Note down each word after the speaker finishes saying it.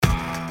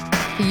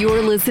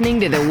You're listening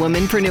to the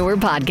Womanpreneur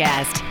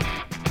Podcast.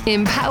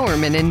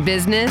 Empowerment in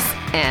business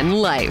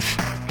and life.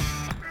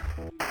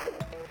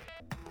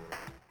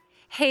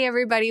 Hey,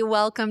 everybody.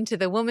 Welcome to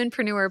the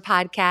Womanpreneur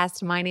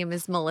Podcast. My name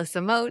is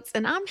Melissa Moats,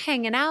 and I'm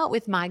hanging out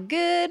with my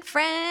good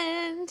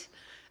friend,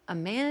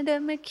 Amanda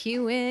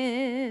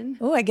McEwen.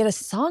 Oh, I get a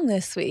song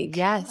this week.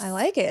 Yes. I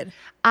like it.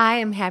 I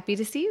am happy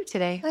to see you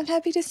today. I'm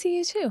happy to see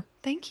you too.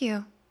 Thank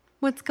you.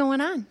 What's going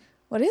on?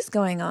 What is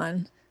going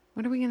on?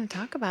 What are we going to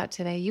talk about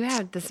today? You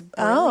had this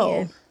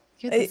brilliant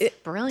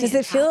brilliant Does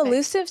it feel topic.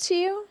 elusive to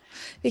you?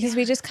 Because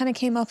we just kind of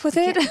came up with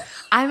it.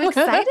 I'm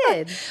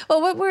excited.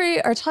 Well, what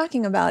we are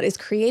talking about is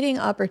creating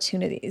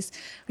opportunities,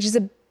 which is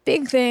a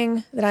big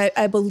thing that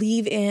I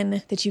believe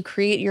in, that you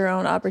create your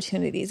own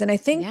opportunities. And I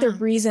think the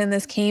reason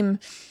this came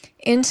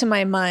into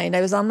my mind, I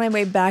was on my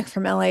way back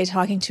from LA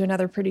talking to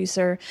another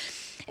producer,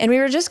 and we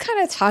were just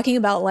kind of talking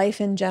about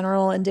life in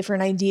general and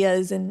different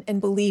ideas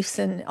and beliefs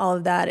and all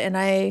of that. And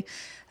I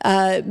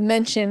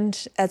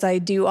mentioned, as I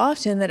do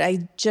often, that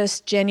I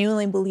just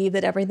genuinely believe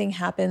that everything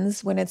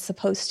happens when it's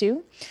supposed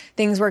to.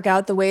 Things work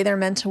out the way they're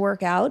meant to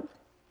work out.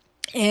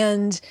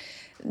 And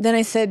then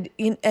I said,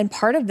 and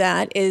part of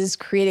that is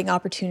creating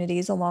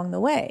opportunities along the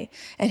way.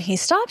 And he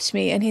stopped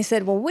me and he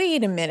said, well,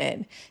 wait a minute.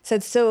 He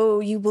said,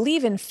 so you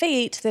believe in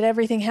fate, that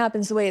everything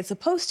happens the way it's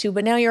supposed to,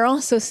 but now you're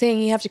also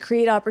saying you have to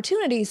create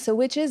opportunities. So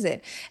which is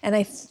it?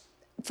 And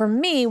for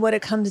me, what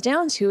it comes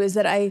down to is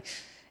that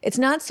it's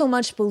not so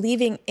much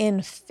believing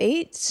in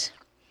fate,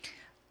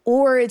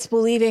 or it's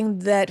believing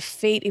that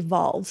fate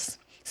evolves.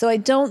 So I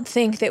don't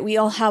think that we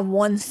all have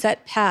one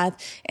set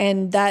path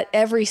and that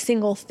every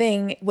single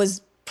thing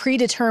was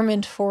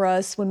predetermined for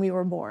us when we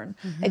were born.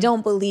 I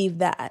don't believe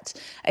that.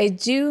 I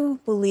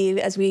do believe,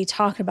 as we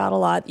talk about a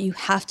lot, you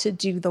have to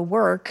do the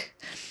work.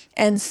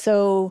 And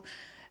so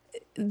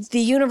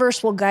the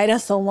universe will guide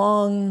us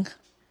along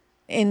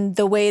in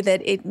the way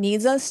that it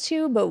needs us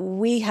to, but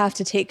we have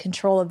to take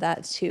control of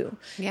that too.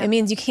 It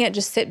means you can't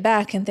just sit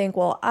back and think,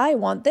 well, I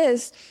want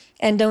this,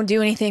 and don't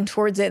do anything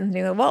towards it and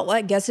think, well,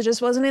 I guess it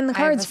just wasn't in the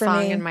cards for me. I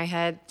have a song in my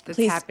head that's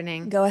Please,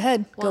 happening. Go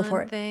ahead. Go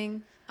for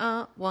it.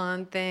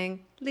 One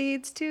thing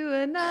leads to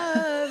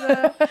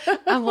another.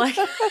 I'm like,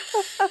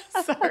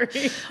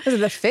 sorry. Was it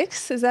The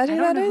Fix? Is that who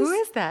that is? Who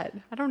is that?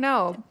 I don't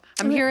know.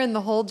 I'm hearing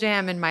the whole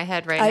jam in my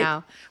head right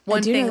now.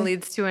 One thing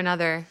leads to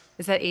another.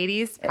 Is that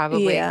 80s?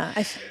 Probably. Yeah.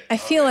 I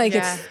feel like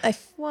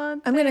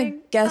I'm going to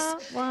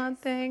guess. One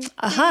thing.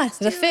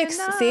 The Fix.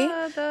 See?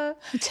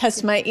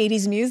 Test my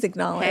 80s music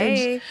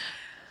knowledge.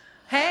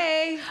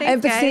 Hey.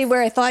 But see,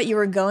 where I thought you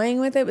were going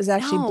with it was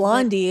actually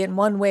Blondie in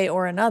One Way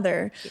or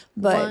Another.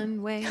 But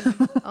one way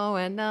or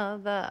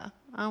another,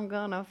 I'm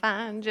gonna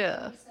find you.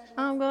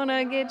 I'm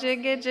gonna get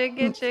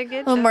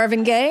you. Oh,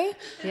 Marvin Gaye?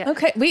 Yeah.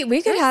 Okay,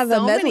 we could have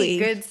a medley.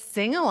 So many good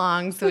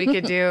sing-alongs we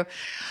could do.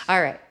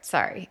 All right,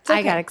 sorry. Okay.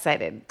 I got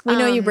excited. We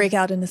know you break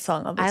out into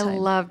song all the time. I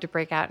love to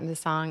break out into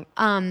song.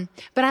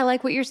 But I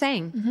like what you're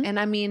saying. And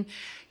I mean,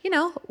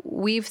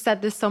 we've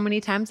said this so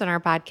many times on our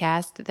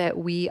podcast that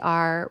we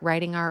are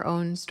writing our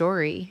own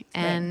story.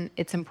 And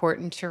it's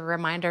important to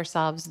remind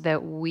ourselves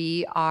that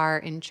we are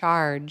in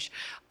charge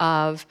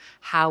of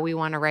how we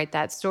want to write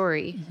that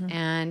story.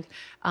 And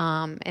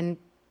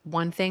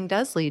one thing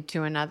does lead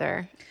to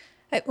another.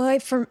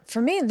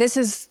 For me, this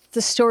is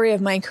the story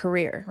of my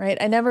career, right?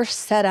 I never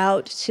set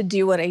out to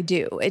do what I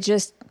do. It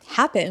just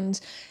happened.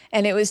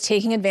 And it was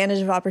taking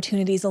advantage of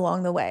opportunities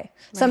along the way. Right.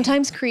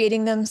 Sometimes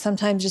creating them,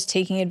 sometimes just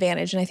taking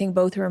advantage. And I think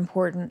both are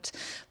important.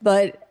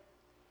 But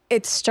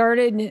it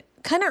started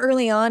kind of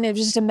early on. It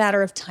was just a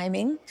matter of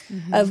timing.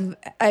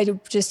 I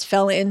just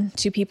fell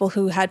into people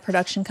who had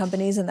production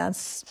companies, and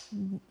that's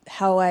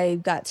how I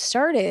got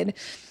started.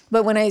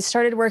 But when I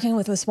started working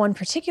with this one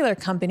particular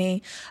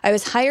company, I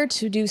was hired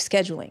to do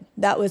scheduling.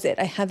 That was it.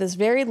 I had this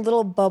very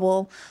little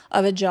bubble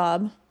of a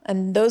job,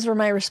 and those were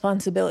my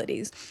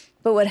responsibilities.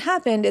 But what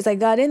happened is I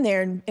got in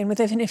there, and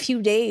within a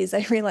few days,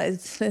 I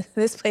realized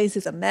this place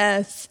is a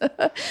mess.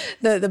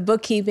 The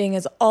bookkeeping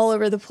is all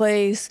over the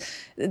place.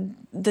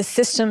 The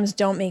systems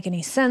don't make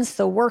any sense.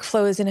 The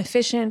workflow is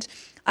inefficient.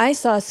 I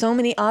saw so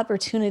many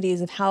opportunities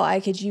of how I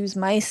could use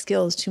my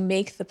skills to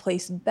make the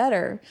place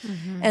better.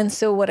 And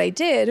so what I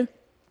did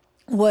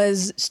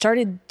was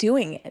started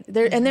doing it.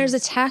 And there's a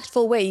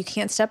tactful way. You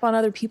can't step on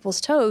other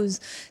people's toes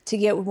to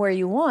get where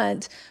you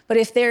want. But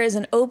if there is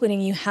an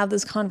opening, you have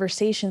those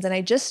conversations. And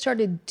I just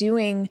started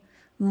doing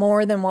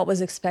more than what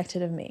was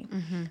expected of me.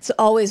 It's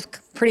always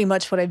pretty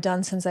much what I've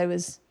done since I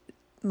was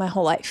my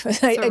whole life.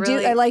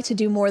 I like to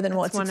do more than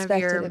what's expected of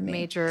me. One of your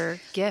major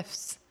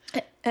gifts.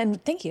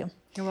 And thank you.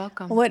 You're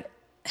welcome. What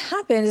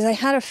happened is I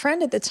had a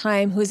friend at the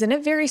time who was in a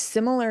very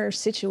similar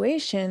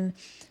situation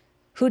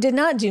who did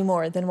not do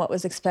more than what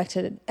was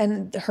expected.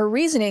 And her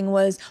reasoning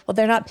was, well,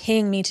 they're not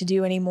paying me to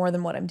do any more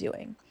than what I'm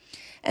doing.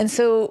 And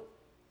so,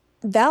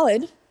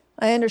 valid,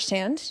 I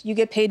understand. You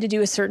get paid to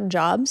do a certain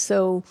job,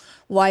 so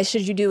why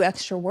should you do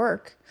extra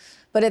work?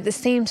 But at the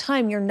same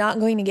time, you're not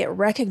going to get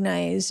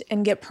recognized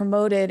and get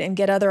promoted and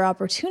get other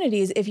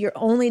opportunities if you're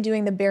only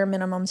doing the bare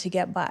minimum to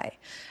get by.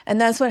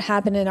 And that's what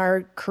happened in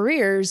our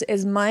careers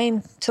is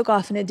mine took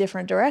off in a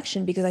different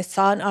direction because I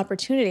saw an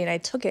opportunity and I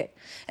took it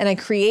and I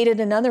created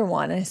another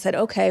one. And I said,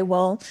 okay,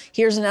 well,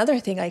 here's another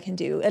thing I can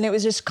do. And it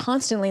was just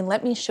constantly,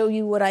 let me show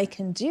you what I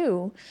can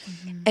do.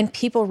 And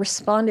people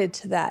responded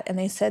to that and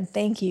they said,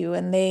 thank you.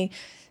 And they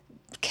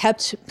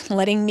kept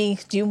letting me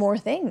do more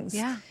things.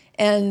 Yeah.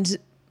 And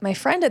my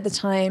friend at the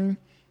time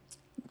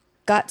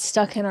got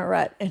stuck in a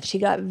rut and she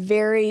got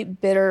very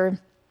bitter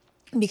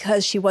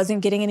because she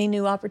wasn't getting any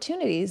new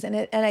opportunities.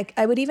 And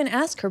I would even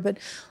ask her, but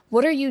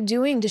what are you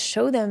doing to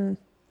show them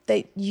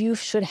that you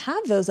should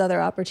have those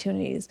other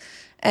opportunities?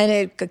 And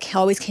it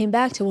always came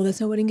back to, well,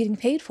 that's not what I'm getting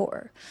paid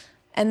for.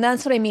 And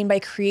that's what I mean by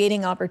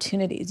creating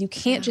opportunities. You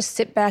can't just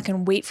sit back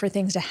and wait for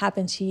things to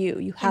happen to you.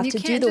 You have to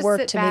do the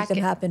work to make them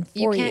happen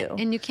for you.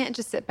 And you can't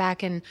just sit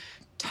back and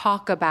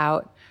talk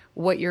about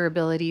what your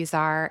abilities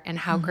are and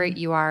how great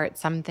you are at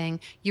something.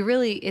 You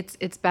really,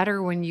 it's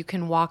better when you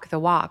can walk the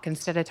walk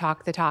instead of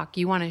talk the talk.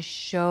 You want to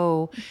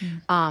show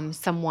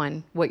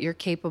someone what you're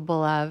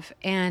capable of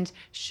and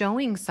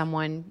showing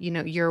someone,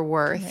 your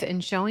worth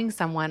and showing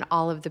someone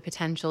all of the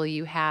potential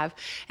you have.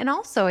 And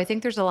also, I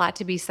think there's a lot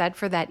to be said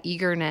for that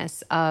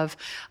eagerness of,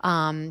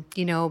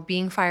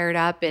 being fired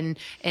up and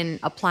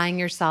applying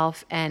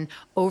yourself and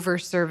over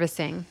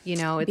servicing.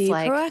 It's be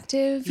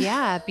proactive.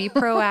 Yeah, be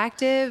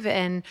proactive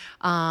and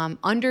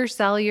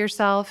undersell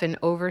yourself and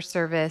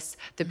overservice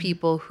the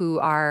people who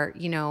are,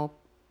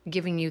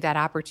 giving you that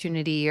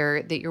opportunity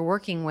or that you're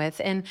working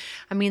with. And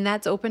I mean,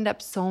 that's opened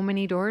up so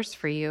many doors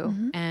for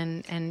you.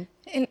 And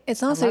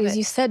it's also, as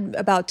you said,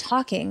 about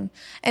talking.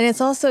 And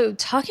it's also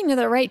talking to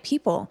the right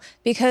people.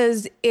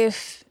 Because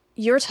if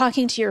you're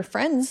talking to your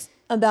friends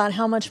about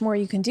how much more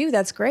you can do,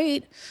 that's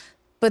great.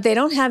 But they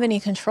don't have any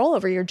control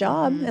over your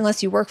job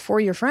unless you work for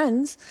your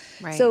friends.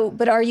 Right. So,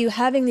 but are you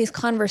having these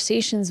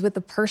conversations with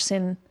the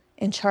person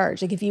in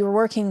charge? Like if you were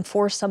working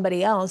for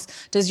somebody else,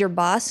 does your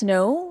boss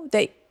know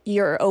that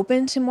you're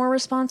open to more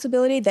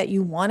responsibility, that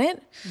you want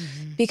it?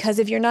 Because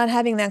if you're not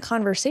having that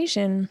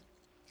conversation,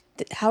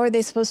 how are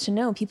they supposed to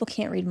know? People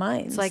can't read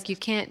minds. It's like you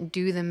can't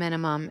do the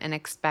minimum and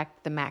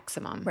expect the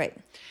maximum. Right.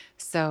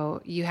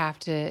 So you have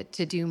to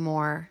do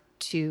more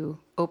to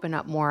open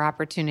up more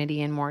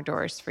opportunity and more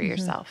doors for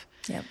yourself.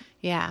 Yep.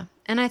 Yeah.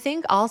 And I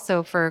think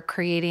also for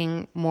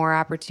creating more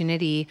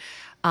opportunity,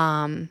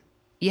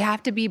 you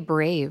have to be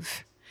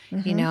brave.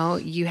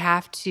 You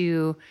have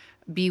to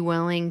be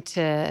willing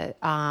to,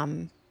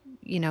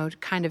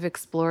 kind of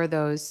explore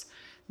those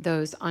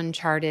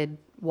uncharted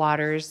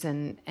waters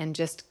and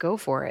just go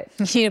for it.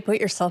 You need to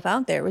put yourself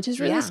out there, which is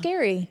really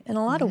scary in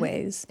a lot of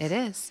ways. It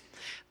is.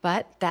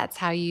 But that's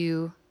how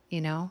you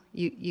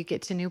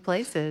get to new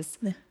places.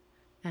 Yeah.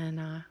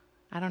 And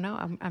I don't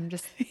know.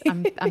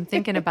 I'm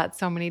thinking about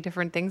so many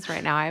different things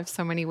right now. I have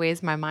so many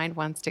ways my mind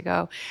wants to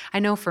go. I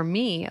know for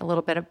me, a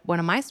little bit of one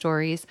of my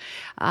stories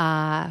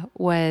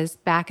was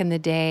back in the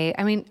day.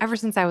 I mean, ever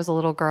since I was a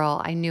little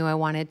girl, I knew I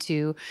wanted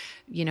to,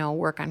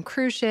 work on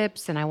cruise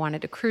ships and I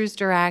wanted to cruise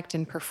direct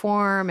and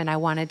perform and I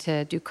wanted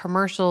to do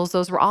commercials.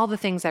 Those were all the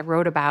things I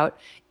wrote about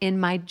in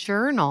my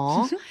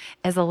journal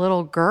as a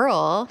little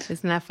girl.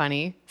 Isn't that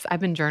funny? I've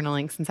been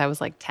journaling since I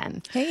was like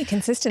 10. Hey,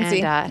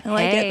 consistency. And, I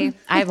like it.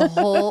 I have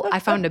I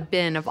found a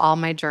bin of all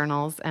my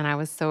journals and I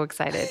was so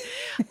excited.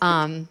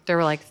 There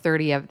were like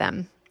 30 of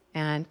them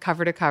and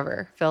cover to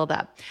cover filled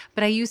up.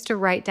 But I used to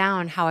write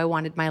down how I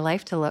wanted my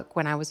life to look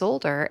when I was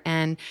older.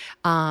 And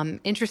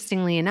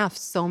interestingly enough,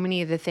 so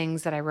many of the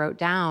things that I wrote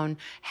down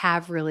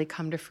have really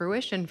come to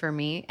fruition for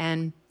me.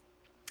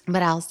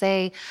 But I'll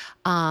say,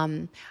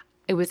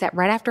 it was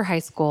right after high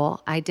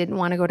school. I didn't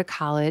want to go to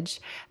college.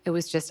 It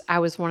was just, I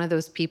was one of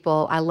those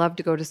people. I loved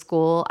to go to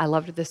school. I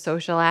loved the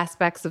social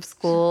aspects of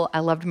school. I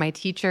loved my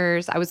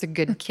teachers. I was a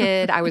good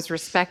kid. I was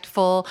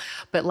respectful.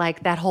 But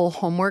like that whole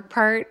homework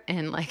part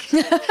and like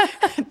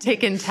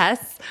taking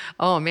tests,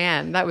 oh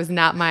man, that was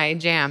not my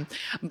jam.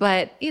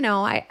 But,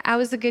 I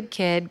was a good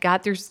kid,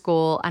 got through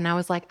school, and I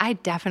was like, I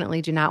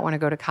definitely do not want to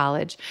go to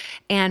college.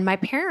 And my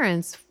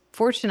parents,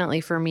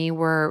 fortunately for me,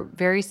 were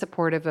very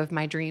supportive of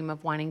my dream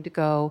of wanting to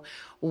go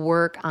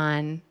work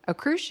on a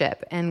cruise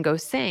ship and go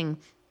sing.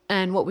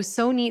 And what was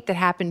so neat that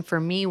happened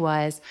for me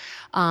was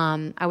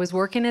I was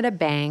working at a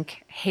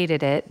bank,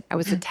 hated it. I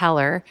was a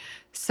teller.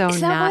 So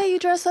Is that why you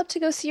dress up to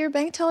go see your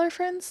bank teller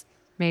friends?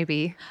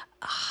 Maybe.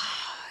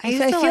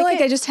 I feel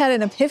like I just had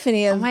an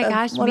epiphany of, my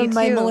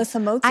Melissa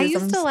Moats. I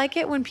used to like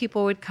it when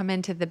people would come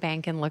into the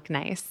bank and look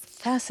nice.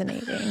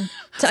 Fascinating.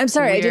 So I'm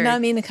sorry, Weird. I did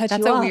not mean to cut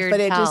That's you a off, weird but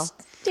it tell. just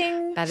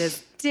ding. That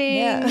is ding.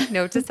 Yeah.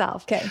 Note to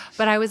self. Okay.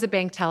 But I was a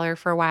bank teller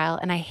for a while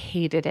and I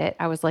hated it.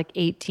 I was like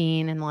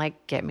 18 and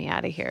like, get me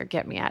out of here,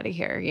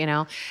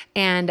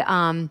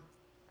 And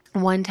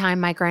one time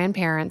my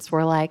grandparents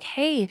were like,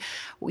 hey,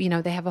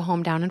 they have a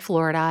home down in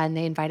Florida, and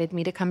they invited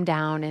me to come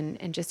down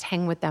and just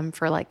hang with them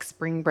for like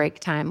spring break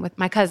time with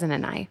my cousin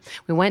and I.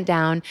 We went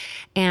down,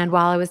 and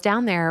while I was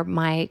down there,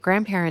 my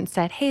grandparents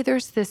said, hey,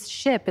 there's this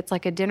ship. It's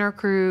like a dinner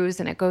cruise,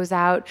 and it goes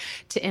out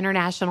to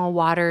international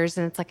waters,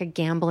 and it's like a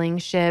gambling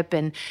ship,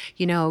 and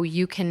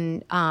you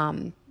can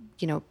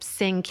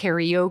sing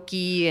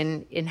karaoke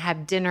and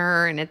have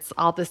dinner, and it's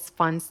all this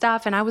fun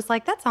stuff. And I was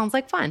like, that sounds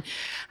like fun.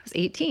 I was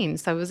 18,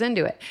 so I was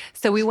into it.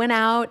 So we went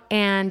out,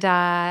 and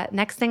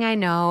next thing I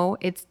know,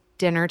 it's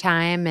dinner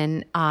time,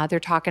 and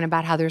they're talking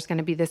about how there's going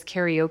to be this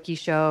karaoke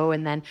show,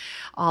 and then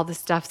all the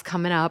stuff's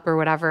coming up or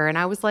whatever. And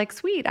I was like,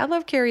 sweet, I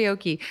love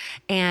karaoke.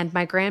 And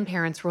my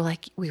grandparents were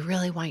like, we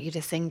really want you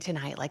to sing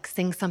tonight, like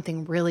sing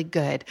something really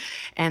good.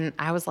 And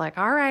I was like,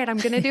 all right, I'm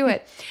going to do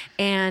it.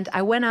 And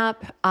I went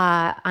up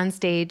on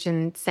stage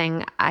and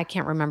sang, I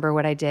can't remember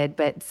what I did,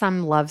 but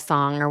some love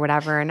song or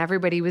whatever. And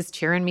everybody was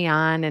cheering me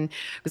on and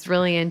was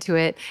really into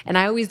it. And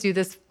I always do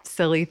this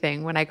silly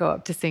thing when I go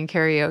up to sing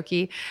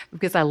karaoke,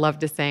 because I love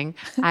to sing.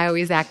 I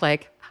always act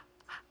like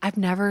I've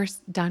never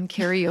done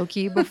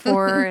karaoke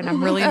before, and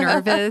I'm really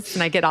nervous,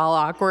 and I get all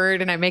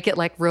awkward, and I make it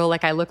like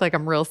I look like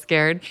I'm real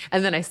scared.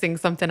 And then I sing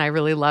something I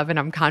really love and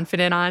I'm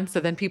confident on.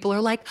 So then people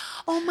are like,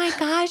 oh my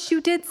gosh,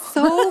 you did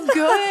so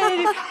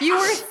good. You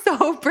were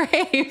so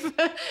brave.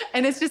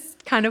 And it's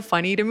just kind of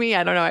funny to me.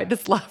 I don't know.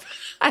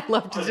 I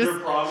love to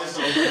Under-promise,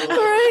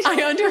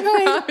 I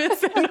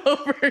under-promise and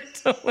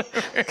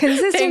over-deliver.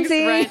 Consistency. Thanks,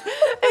 Brent.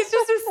 It's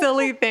just a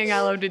silly thing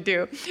I love to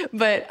do.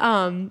 But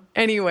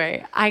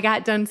anyway, I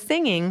got done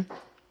singing,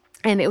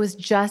 and it was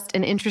just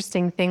an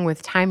interesting thing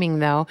with timing,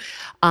 though.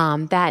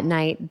 That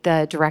night,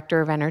 the director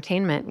of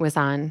entertainment was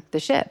on the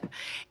ship,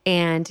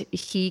 and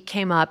he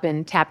came up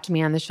and tapped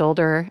me on the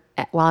shoulder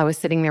while I was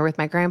sitting there with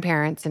my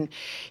grandparents, and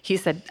he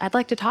said, I'd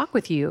like to talk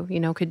with you.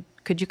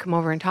 Could you come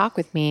over and talk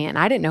with me? And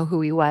I didn't know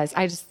who he was.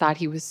 I just thought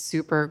he was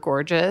super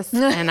gorgeous,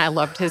 and I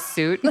loved his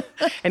suit,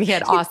 and he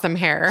had awesome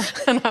hair.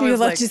 And I You was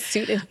loved like, his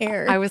suit and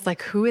hair. I was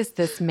like, who is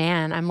this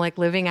man? I'm like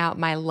living out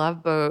my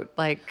Love Boat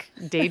like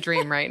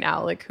daydream right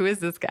now. Like, who is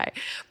this guy?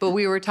 But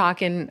we were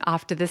talking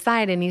off to the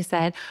side, and he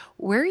said,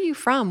 where are you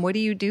from? What do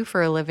you do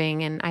for a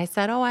living? And I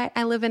said, oh,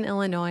 I live in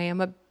Illinois.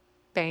 I'm a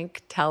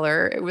bank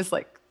teller. It was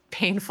like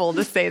painful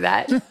to say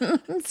that.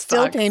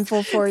 Still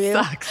painful for you.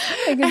 Sucks.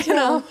 I can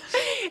tell.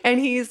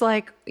 And he's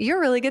like, you're a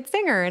really good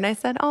singer. And I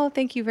said, oh,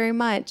 thank you very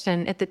much.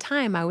 And at the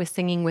time I was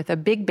singing with a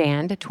big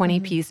band, a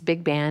 20-piece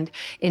big band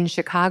in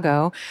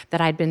Chicago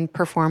that I'd been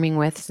performing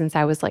with since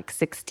I was like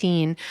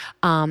 16.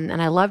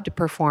 And I loved to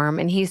perform.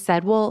 And he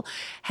said, well,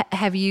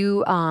 have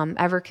you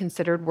ever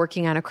considered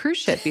working on a cruise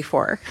ship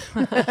before?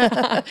 Ding.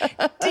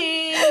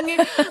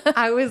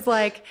 I was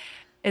like,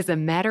 as a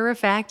matter of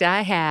fact,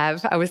 I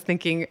have. I was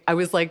thinking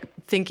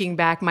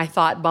back, my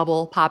thought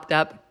bubble popped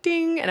up,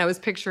 ding, and I was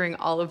picturing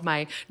all of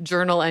my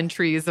journal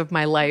entries of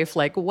my life,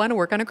 like, want to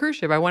work on a cruise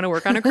ship. I want to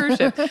work on a cruise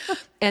ship.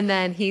 And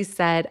then he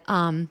said,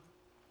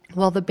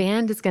 well, the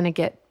band is going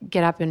to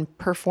get up and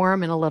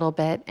perform in a little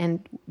bit.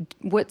 And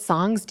what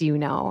songs do you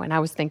know? And I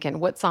was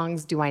thinking, what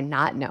songs do I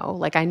not know?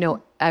 Like, I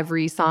know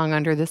every song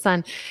under the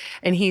sun.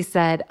 And he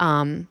said,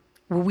 well,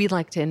 we'd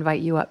like to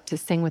invite you up to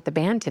sing with the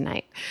band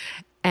tonight.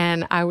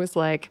 And I was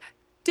like,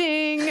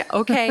 ding,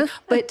 okay.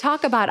 But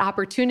talk about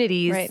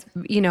opportunities,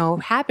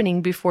 Right.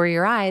 Happening before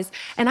your eyes.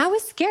 And I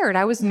was scared.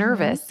 I was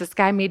nervous. This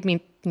guy made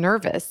me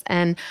nervous.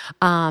 And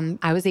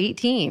I was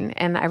 18.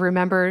 And I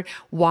remember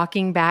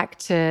walking back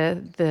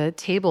to the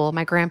table.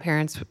 My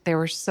grandparents, they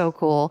were so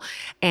cool.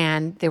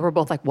 And they were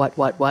both like, what?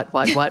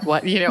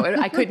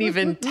 I couldn't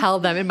even tell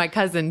them. And my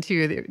cousin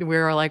too, we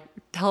were like,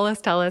 tell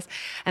us.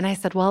 And I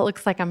said, well, it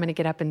looks like I'm going to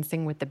get up and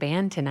sing with the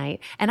band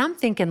tonight. And I'm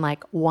thinking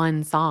like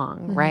one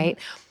song, right?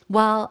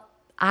 Well,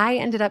 I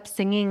ended up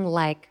singing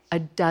like a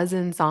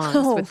dozen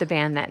songs with the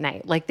band that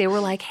night. Like they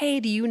were like, hey,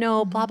 do you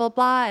know blah, blah,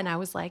 blah? And I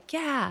was like,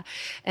 yeah.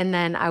 And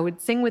then I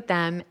would sing with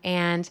them,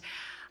 and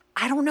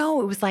I don't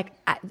know. It was like,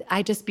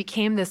 I just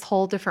became this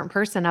whole different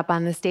person up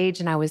on the stage.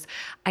 And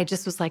I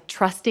just was like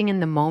trusting in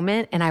the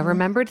moment. And I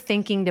remembered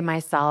thinking to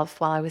myself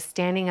while I was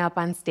standing up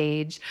on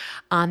stage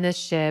on this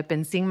ship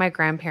and seeing my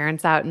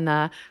grandparents out in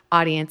the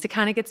audience, it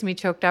kind of gets me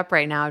choked up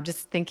right now,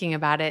 just thinking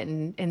about it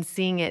and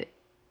seeing it.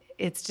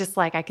 It's just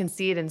like I can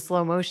see it in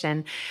slow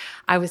motion.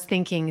 I was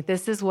thinking,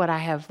 this is what I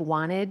have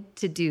wanted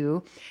to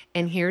do.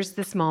 And here's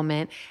this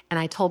moment. And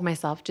I told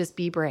myself, just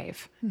be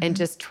brave and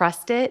just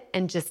trust it,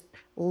 and just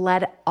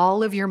let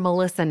all of your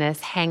Melissa-ness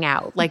hang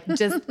out. Like,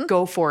 just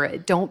go for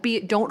it.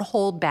 Don't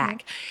hold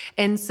back.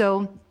 And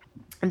so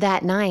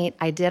that night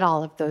I did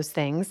all of those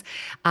things.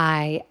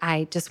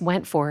 I just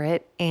went for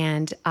it.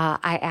 And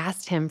I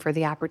asked him for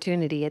the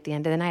opportunity at the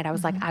end of the night. I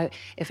was like,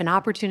 if an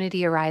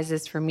opportunity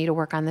arises for me to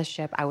work on this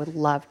ship, I would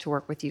love to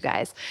work with you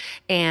guys.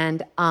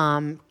 And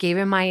gave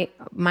him my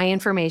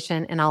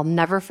information. And I'll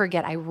never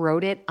forget, I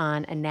wrote it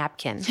on a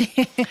napkin.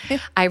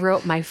 I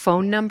wrote my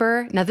phone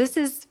number. Now, this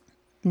is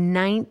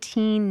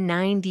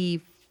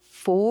 1994.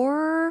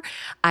 before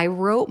I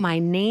wrote my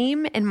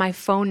name and my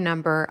phone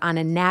number on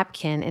a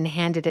napkin and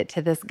handed it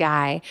to this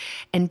guy.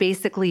 And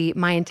basically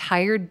my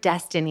entire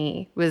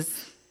destiny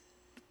was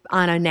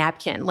on a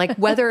napkin, like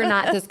whether or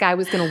not this guy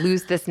was going to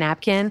lose this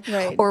napkin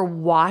or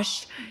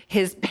wash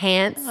his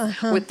pants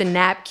with the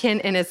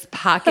napkin in his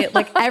pocket.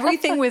 Like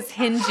everything was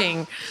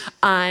hinging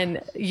on,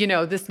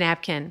 this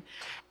napkin.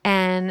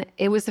 And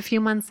it was a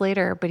few months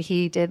later, but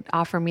he did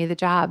offer me the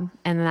job.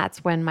 And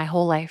that's when my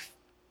whole life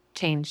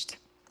changed.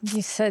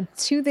 You said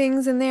two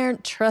things in there,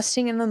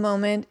 trusting in the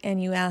moment,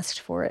 and you asked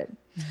for it.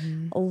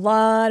 A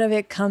lot of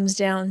it comes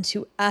down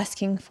to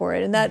asking for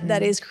it. And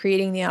that is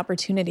creating the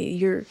opportunity.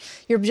 You're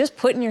just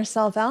putting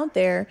yourself out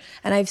there.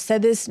 And I've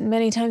said this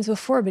many times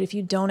before, but if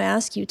you don't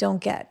ask, you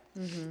don't get.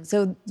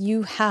 So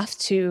you have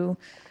to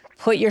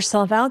put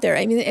yourself out there.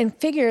 I mean, and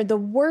figure the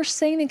worst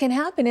thing that can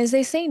happen is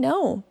they say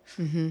no.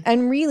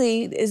 And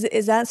really,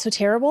 is that so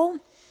terrible?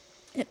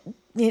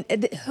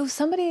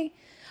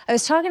 I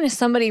was talking to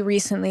somebody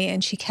recently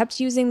and she kept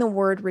using the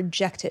word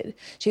rejected.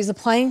 She's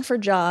applying for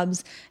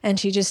jobs and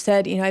she just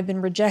said, I've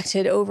been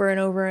rejected over and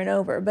over and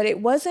over. But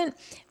it wasn't,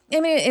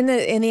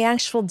 in the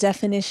actual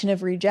definition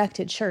of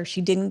rejected, sure,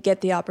 she didn't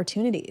get the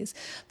opportunities.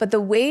 But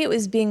the way it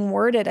was being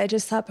worded, I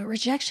just thought, but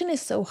rejection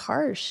is so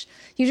harsh.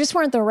 You just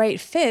weren't the right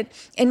fit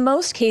in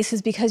most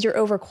cases because you're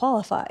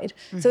overqualified.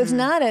 So it's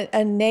not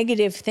a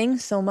negative thing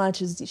so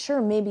much as,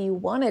 sure, maybe you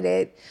wanted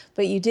it,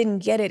 but you didn't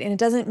get it. And it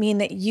doesn't mean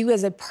that you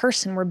as a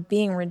person were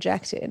being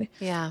rejected.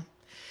 Yeah.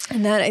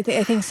 And that I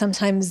think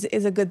sometimes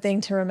is a good thing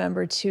to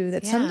remember too,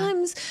 that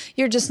sometimes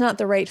you're just not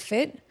the right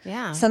fit.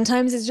 Yeah.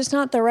 Sometimes it's just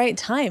not the right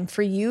time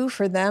for you,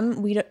 for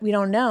them. We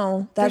don't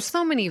know. There's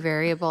so many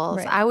variables.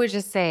 Right. I would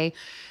just say,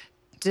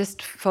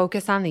 just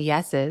focus on the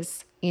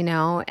yeses,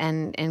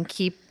 and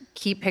keep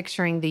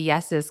picturing the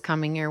yeses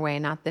coming your way,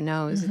 not the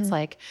no's. It's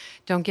like,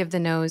 don't give the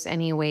no's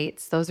any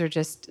weights. Those are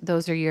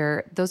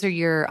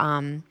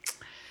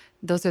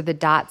the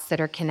dots that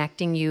are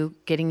connecting you,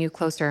 getting you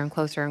closer and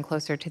closer and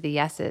closer to the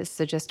yeses.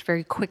 So just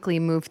very quickly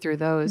move through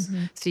those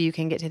so you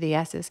can get to the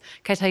yeses.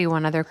 Can I tell you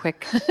one other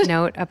quick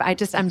note?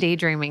 I'm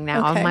daydreaming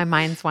now. Okay. My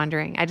mind's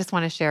wandering. I just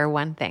want to share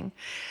one thing.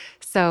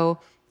 So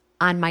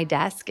on my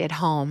desk at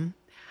home,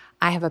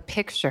 I have a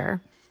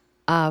picture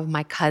of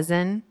my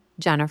cousin,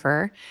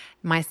 Jennifer,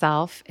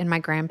 myself, and my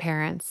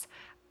grandparents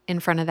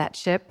in front of that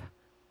ship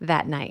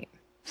that night.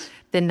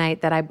 The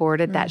night that I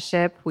boarded that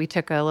ship, we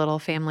took a little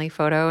family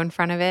photo in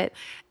front of it.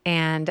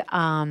 And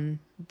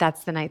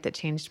that's the night that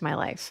changed my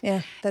life.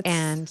 Yeah.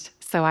 And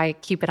so I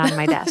keep it on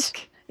my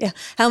desk. Yeah.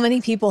 How many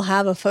people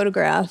have a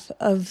photograph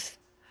of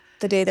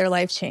the day their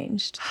life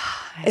changed?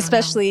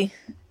 Especially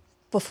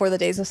before the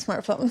days of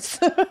smartphones.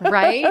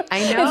 Right?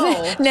 I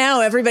know.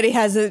 Now everybody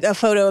has a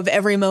photo of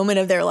every moment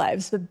of their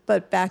lives,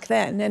 but back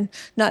then, and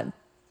not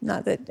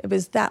that it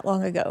was that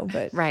long ago,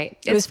 but right.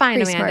 It was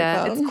fine, Amanda.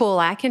 pre-smartphone. It's cool.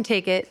 I can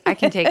take it.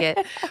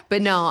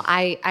 But no,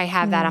 I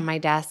have that on my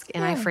desk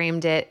and I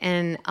framed it.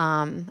 And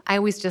I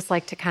always just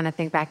like to kind of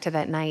think back to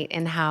that night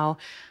and how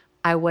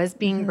I was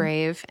being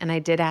brave and I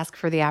did ask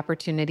for the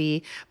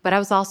opportunity, but I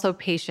was also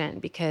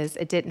patient because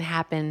it didn't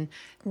happen.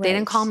 Right. They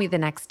didn't call me the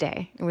next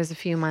day. It was a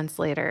few months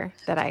later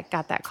that I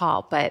got that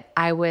call, but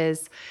I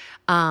was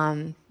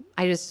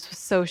just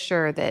so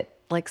sure that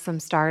like some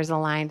stars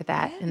aligned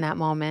that in that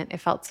moment. It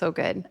felt so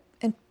good.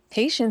 And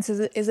patience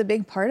is a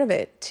big part of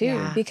it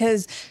too,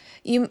 because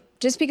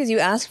just because you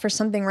ask for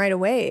something right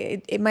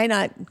away, it might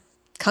not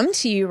come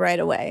to you right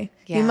away.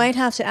 Yeah. You might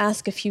have to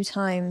ask a few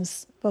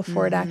times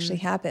before it actually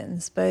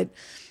happens, but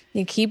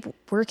you keep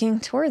working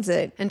towards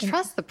it. And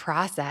trust the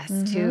process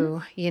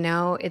too.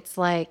 It's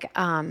like,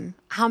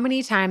 how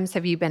many times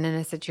have you been in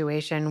a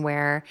situation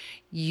where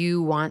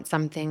you want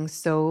something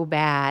so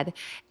bad?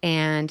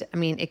 And I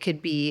mean, it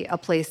could be a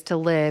place to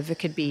live. It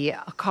could be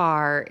a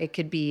car. It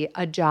could be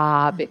a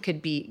job. It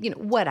could be,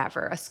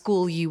 whatever, a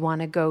school you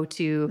want to go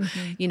to,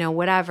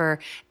 whatever.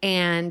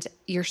 And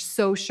you're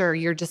so sure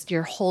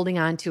you're holding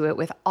on to it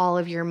with all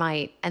of your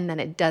might. And then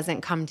it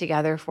doesn't come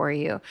together for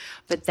you.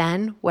 But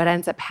then what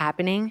ends up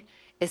happening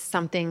is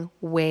something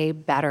way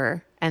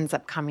better ends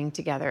up coming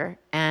together.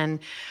 And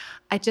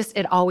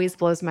it always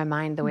blows my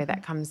mind the way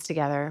that comes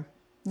together.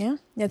 Yeah,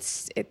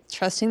 it's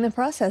trusting the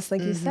process,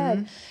 like you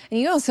said. And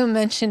you also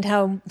mentioned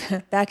how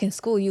back in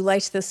school you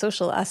liked the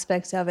social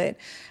aspect of it.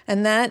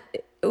 And that,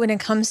 when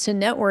it comes to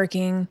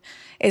networking,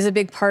 is a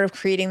big part of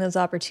creating those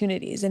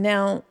opportunities. And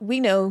now we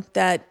know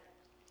that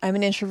I'm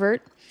an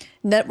introvert.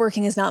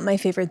 Networking is not my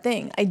favorite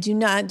thing. I do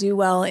not do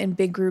well in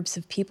big groups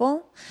of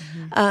people.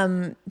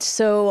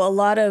 So a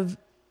lot of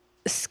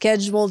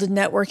scheduled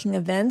networking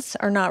events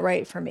are not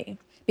right for me.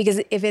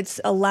 Because if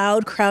it's a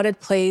loud, crowded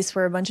place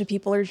where a bunch of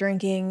people are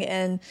drinking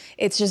and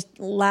it's just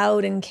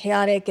loud and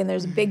chaotic and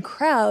there's a big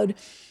crowd,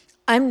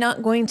 I'm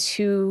not going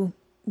to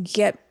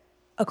get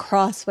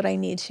across what I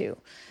need to.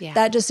 Yeah.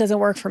 That just doesn't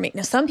work for me.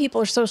 Now, some people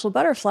are social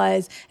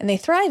butterflies and they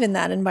thrive in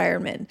that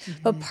environment.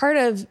 But part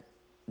of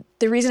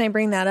the reason I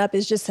bring that up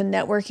is just the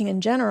networking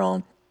in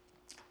general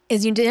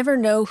is you never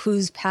know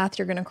whose path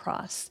you're going to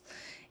cross.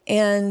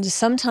 And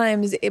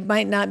sometimes it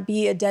might not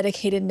be a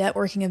dedicated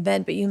networking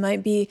event, but you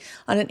might be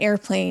on an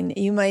airplane.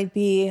 You might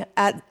be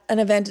at an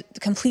event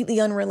completely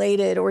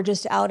unrelated or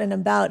just out and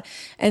about.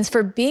 And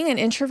for being an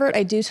introvert,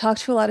 I do talk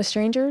to a lot of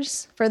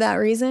strangers for that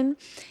reason.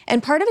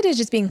 And part of it is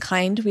just being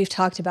kind. We've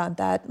talked about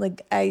that.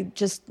 Like, I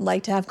just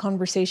like to have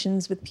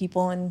conversations with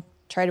people and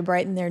try to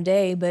brighten their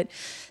day. But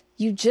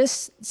you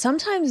just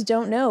sometimes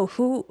don't know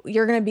who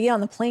you're going to be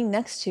on the plane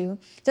next to.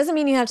 Doesn't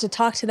mean you have to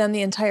talk to them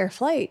the entire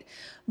flight,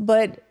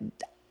 but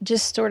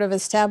just sort of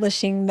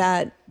establishing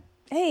that,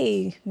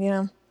 hey,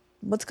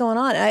 what's going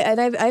on?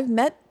 I've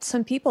met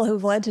some people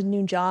who've led to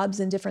new jobs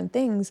and different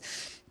things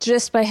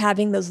just by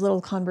having those little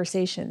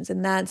conversations.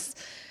 And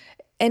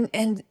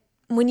and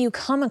when you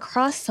come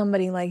across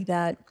somebody like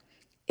that,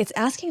 it's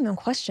asking them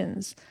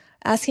questions,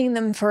 asking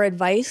them for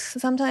advice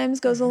sometimes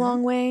goes a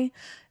long way.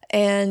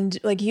 And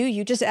like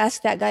you just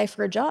ask that guy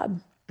for a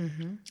job.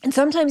 And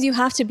sometimes you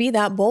have to be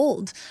that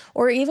bold,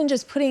 or even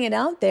just putting it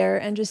out there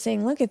and just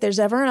saying, look, if there's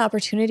ever an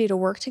opportunity to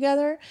work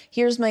together,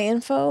 here's my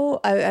info.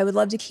 I would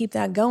love to keep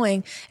that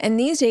going. And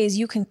these days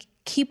you can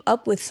keep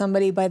up with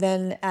somebody by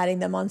then adding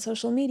them on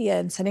social media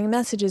and sending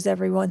messages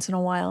every once in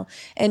a while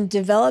and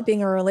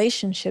developing a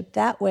relationship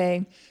that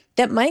way.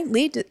 That might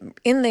lead to,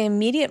 in the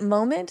immediate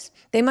moment,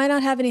 they might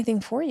not have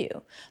anything for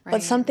you,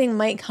 but something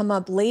might come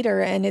up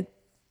later and it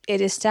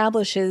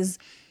establishes,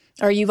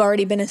 or you've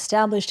already been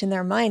established in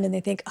their mind and they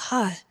think,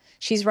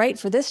 she's right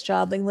for this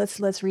job. Like,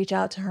 let's reach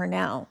out to her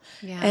now.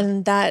 Yeah.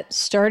 And that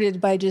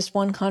started by just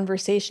one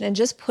conversation and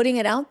just putting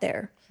it out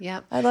there.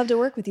 Yep. I'd love to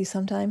work with you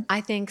sometime.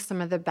 I think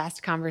some of the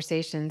best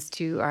conversations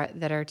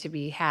that are to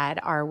be had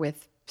are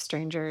with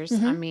strangers.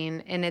 I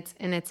mean, and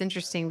it's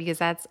interesting because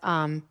that's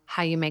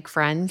how you make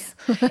friends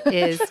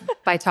is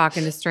by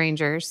talking to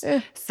strangers.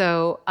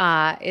 So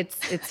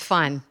it's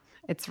fun.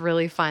 It's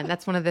really fun.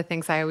 That's one of the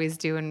things I always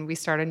do when we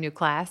start a new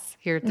class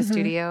here at the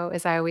studio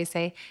is I always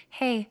say,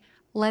 hey,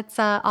 let's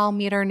all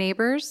meet our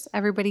neighbors.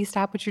 Everybody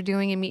stop what you're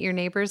doing and meet your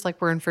neighbors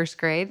like we're in first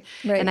grade.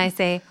 Right. And I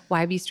say,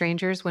 why be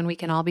strangers when we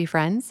can all be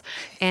friends?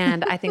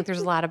 And I think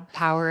there's a lot of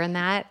power in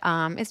that.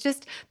 It's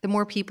just the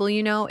more people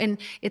you know, and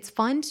it's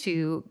fun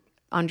to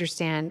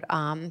understand,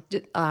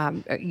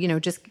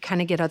 just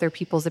kind of get other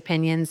people's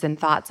opinions and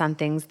thoughts on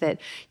things that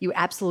you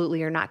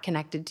absolutely are not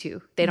connected to.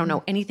 They don't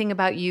know anything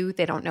about you.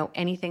 They don't know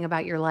anything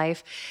about your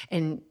life.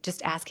 And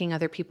just asking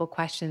other people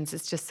questions,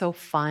 it's just so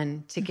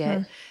fun to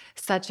get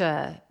such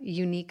a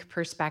unique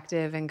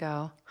perspective and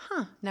go,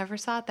 never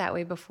saw it that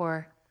way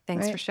before.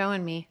 Thanks for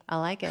showing me. I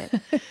like it.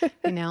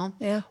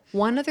 Yeah.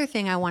 One other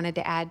thing I wanted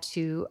to add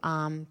to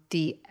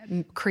the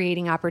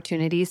creating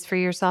opportunities for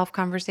yourself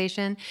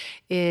conversation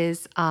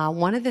is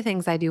one of the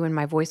things I do in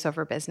my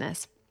voiceover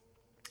business.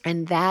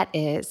 And that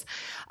is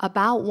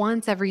about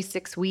once every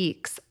 6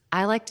 weeks,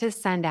 I like to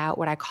send out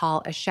what I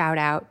call a shout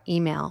out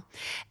email.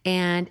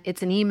 And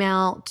it's an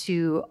email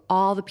to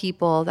all the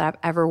people that I've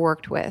ever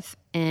worked with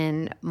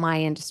in my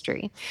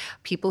industry.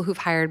 People who've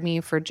hired me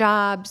for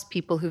jobs,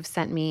 people who've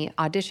sent me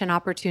audition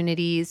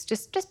opportunities,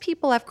 just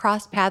people I've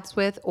crossed paths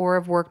with or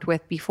have worked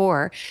with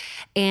before.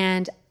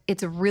 And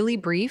it's really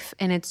brief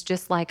and it's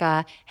just like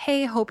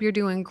hey, hope you're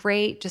doing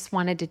great. Just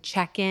wanted to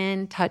check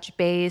in, touch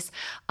base.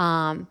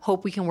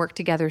 Hope we can work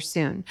together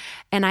soon.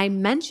 And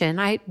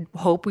I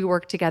hope we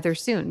work together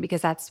soon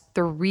because that's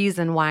the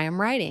reason why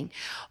I'm writing.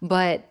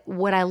 But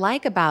what I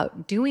like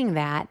about doing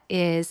that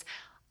is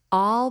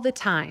all the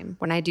time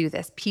when I do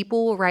this,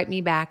 people will write me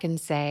back and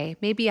say,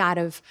 maybe out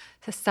of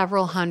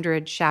several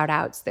hundred shout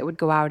outs that would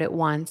go out at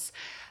once,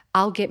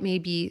 I'll get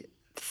maybe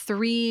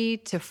 3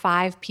 to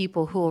 5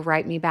 people who will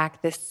write me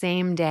back the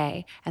same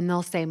day. And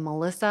they'll say,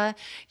 Melissa,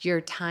 your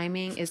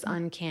timing is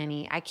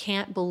uncanny. I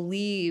can't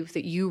believe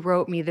that you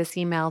wrote me this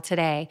email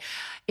today.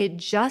 It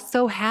just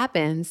so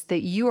happens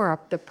that you are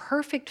the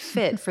perfect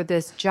fit for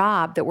this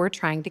job that we're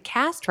trying to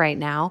cast right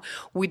now.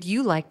 Would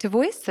you like to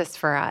voice this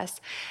for us?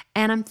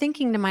 And I'm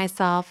thinking to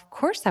myself, of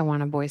course I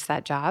want to voice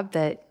that job.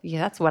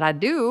 That's what I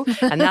do.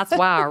 And that's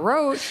why I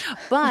wrote.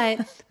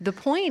 But the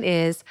point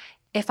is,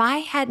 if I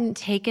hadn't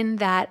taken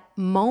that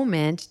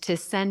moment to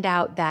send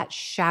out that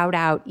shout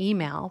out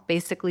email,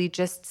 basically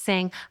just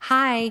saying,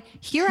 hi,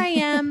 here I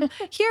am,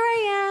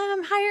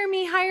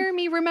 hire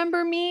me,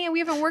 remember me, we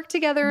haven't worked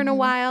together in a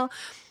while,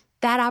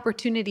 that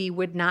opportunity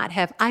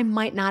I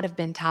might not have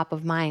been top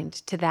of mind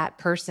to that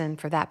person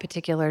for that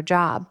particular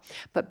job.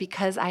 But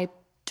because I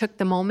took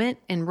the moment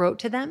and wrote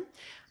to them,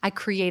 I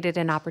created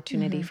an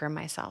opportunity for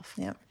myself.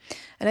 Yeah.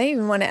 And I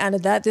even want to add to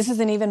that, this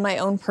isn't even my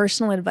own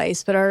personal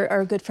advice, but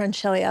our good friend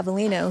Shelly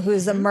Avellino, who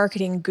is a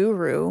marketing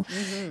guru,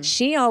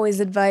 she always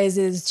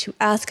advises to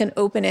ask an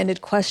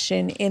open-ended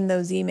question in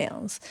those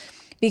emails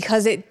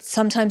because it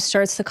sometimes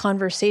starts the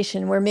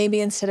conversation where maybe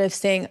instead of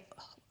saying,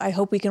 I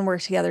hope we can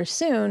work together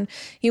soon,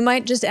 you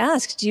might just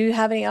ask, do you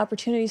have any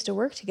opportunities to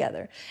work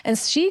together? And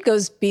she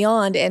goes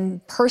beyond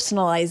and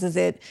personalizes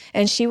it,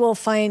 and she will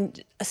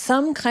find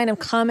some kind of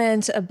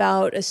comment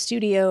about a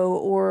studio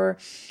or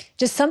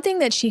just something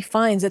that she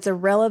finds that's a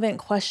relevant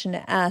question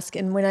to ask.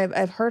 And when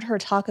I've heard her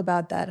talk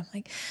about that, I'm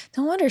like,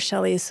 no wonder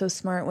Shelly is so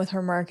smart with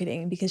her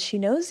marketing, because she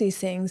knows these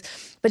things,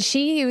 but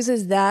she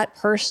uses that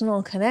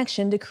personal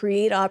connection to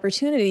create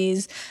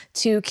opportunities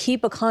to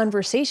keep a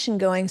conversation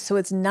going. So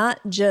it's not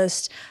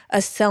just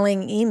a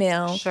selling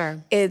email.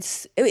 Sure.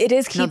 It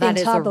is keeping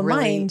top of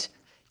mind.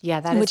 Yeah,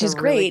 that is which is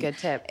a really great. good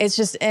tip. It's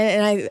just,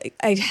 and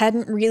I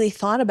hadn't really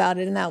thought about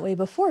it in that way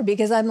before,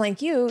 because I'm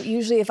like you,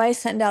 usually if I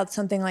send out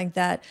something like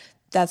that,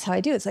 that's how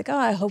I do. It's like, oh,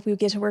 I hope we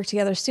get to work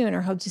together soon,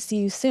 or hope to see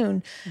you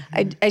soon.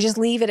 I just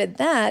leave it at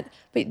that.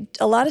 But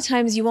a lot of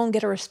times you won't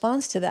get a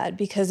response to that,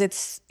 because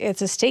it's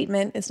a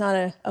statement. It's not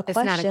a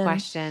question. It's not a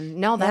question.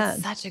 No,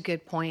 that's such a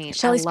good point.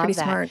 Shelly's I love pretty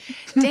that. smart.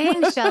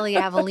 Dang, Shelly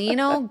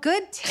Avellino.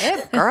 Good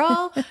tip,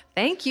 girl.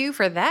 Thank you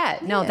for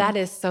that. No, that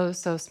is so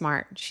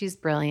smart. She's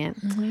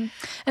brilliant. And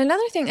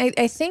another thing,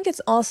 I think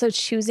it's also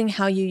choosing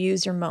how you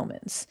use your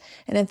moments.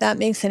 And if that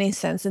makes any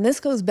sense. And this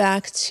goes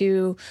back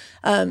to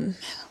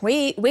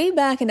way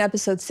back in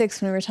episode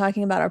 6 when we were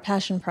talking about our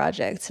passion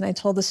projects. And I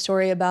told the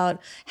story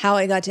about how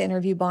I got to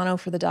interview Bono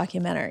for the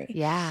documentary.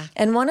 Yeah.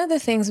 And one of the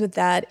things with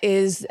that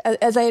is,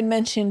 as I had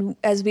mentioned,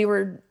 as we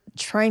were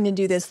trying to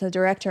do this, the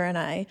director and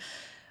I,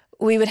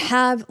 we would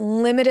have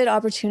limited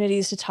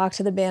opportunities to talk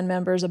to the band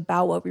members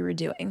about what we were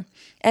doing.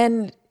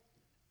 And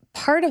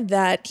part of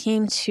that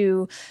came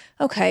to,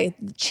 okay,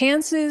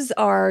 chances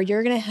are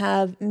you're going to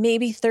have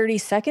maybe 30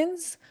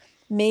 seconds,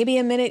 maybe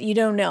a minute, you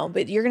don't know,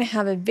 but you're going to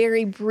have a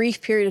very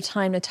brief period of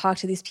time to talk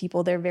to these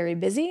people. They're very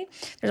busy.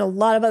 There's a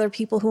lot of other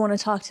people who want to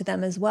talk to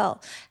them as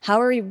well.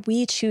 How are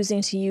we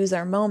choosing to use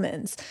our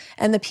moments?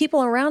 And the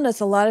people around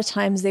us, a lot of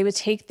times they would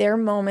take their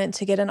moment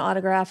to get an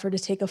autograph or to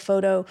take a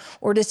photo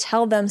or to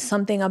tell them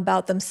something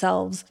about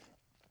themselves.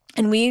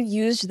 And we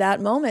used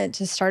that moment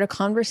to start a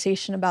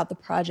conversation about the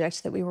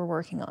project that we were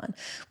working on.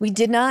 We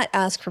did not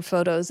ask for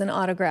photos and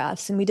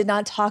autographs, and we did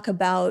not talk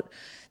about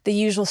the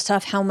usual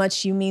stuff, how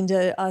much you mean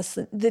to us,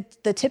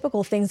 the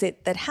typical things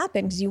that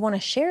happen, because you want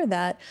to share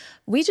that.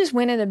 We just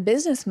went into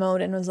business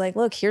mode and was like,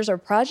 look, here's our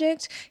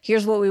project.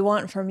 Here's what we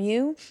want from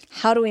you.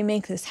 How do we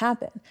make this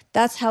happen?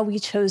 That's how we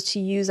chose to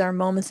use our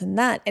moments in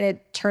that. And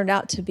it turned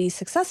out to be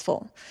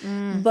successful.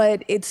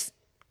 But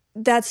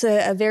that's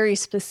a very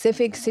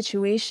specific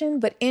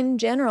situation. But in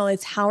general,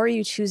 it's how are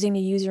you choosing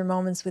to use your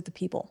moments with the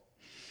people?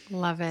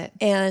 Love it.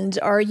 And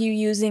are you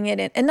using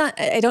it? And not,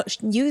 I don't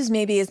use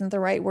maybe isn't the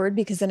right word,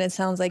 because then it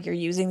sounds like you're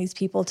using these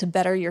people to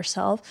better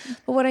yourself.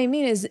 But what I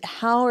mean is,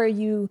 how are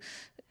you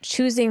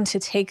choosing to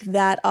take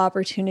that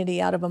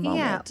opportunity out of a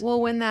moment? Yeah.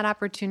 Well, when that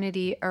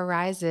opportunity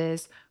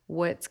arises,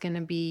 what's going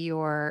to be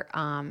your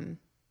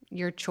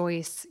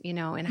choice,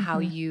 and how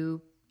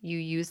you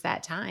use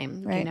that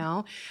time, Right.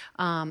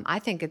 I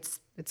think it's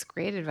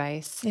great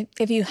advice.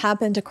 If you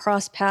happen to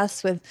cross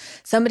paths with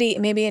somebody,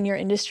 maybe in your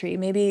industry,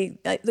 maybe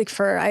like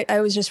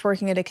I was just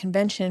working at a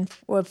convention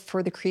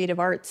for the creative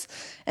arts.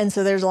 And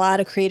so there's a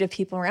lot of creative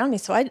people around me.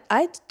 So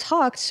I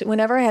talked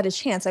whenever I had a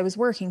chance. I was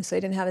working, so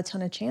I didn't have a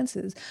ton of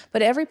chances.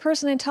 But every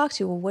person I talked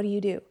to, well, what do you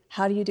do?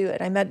 How do you do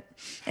it? I met,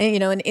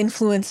 an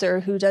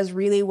influencer who does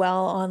really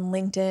well on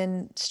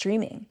LinkedIn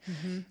streaming.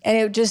 And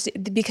it just,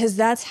 because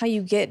that's how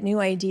you get new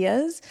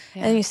ideas.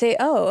 Yeah. And you say,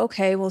 oh,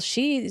 okay, well,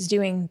 she's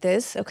doing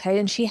this. Okay.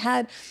 And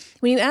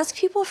when you ask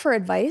people for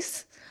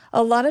advice,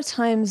 a lot of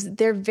times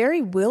they're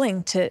very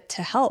willing to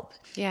help.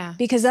 Yeah.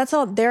 Because that's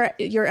all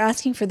you're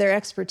asking for their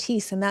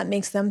expertise, and that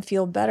makes them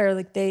feel better.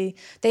 Like they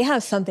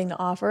have something to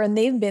offer and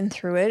they've been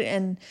through it.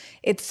 And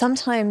it's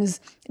sometimes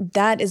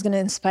that is going to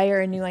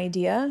inspire a new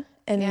idea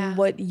and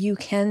what you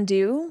can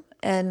do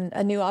and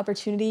a new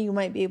opportunity you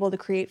might be able to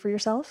create for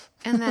yourself.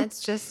 And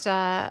that's just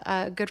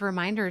a good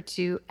reminder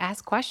to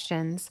ask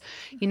questions,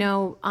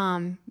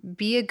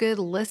 be a good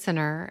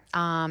listener.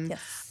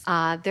 Yes.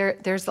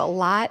 There's a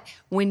lot.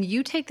 When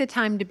you take the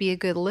time to be a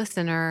good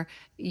listener,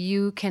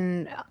 you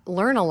can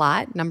learn a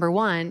lot, number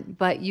one,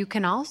 but you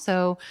can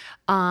also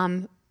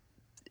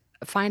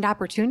find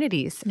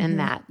opportunities in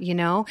that,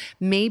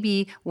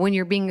 maybe when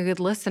you're being a good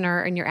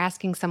listener and you're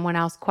asking someone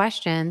else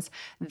questions,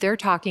 they're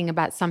talking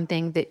about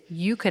something that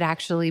you could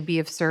actually be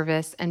of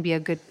service and be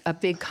a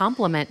big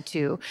compliment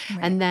to. Right.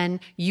 And then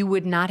you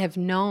would not have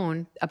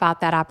known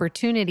about that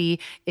opportunity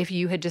if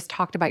you had just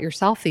talked about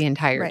yourself the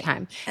entire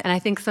time. And I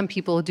think some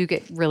people do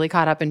get really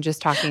caught up in just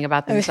talking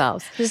about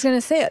themselves. I was going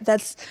to say,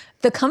 that's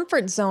the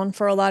comfort zone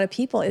for a lot of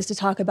people, is to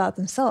talk about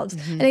themselves.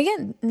 And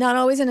again, not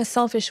always in a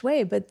selfish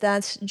way, but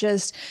that's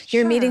just,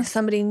 you're meeting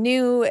somebody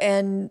new,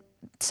 and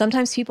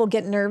sometimes people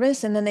get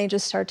nervous and then they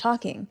just start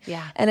talking.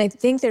 Yeah. And I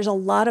think there's a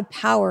lot of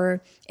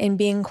power in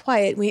being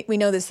quiet. We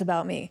know this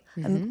about me.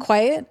 I'm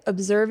quiet,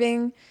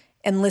 observing,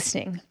 and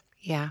listening.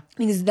 Yeah.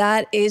 Because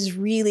that is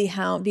really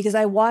because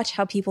I watch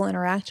how people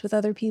interact with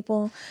other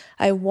people.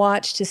 I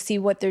watch to see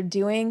what they're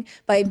doing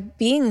by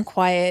being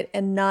quiet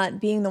and not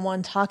being the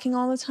one talking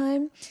all the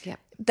time. Yeah.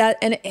 That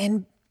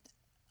and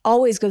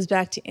always goes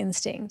back to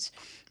instinct.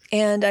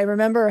 And I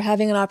remember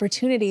having an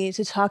opportunity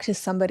to talk to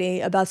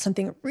somebody about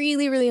something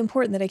really, really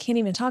important that I can't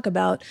even talk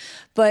about.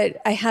 But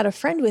I had a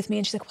friend with me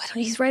and she's like, why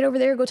don't he's right over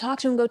there? Go talk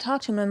to him, go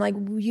talk to him. And I'm like,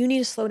 you need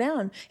to slow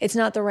down. It's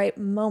not the right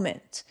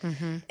moment.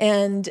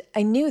 And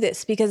I knew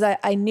this because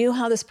I knew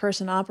how this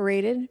person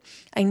operated.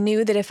 I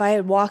knew that if I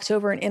had walked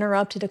over and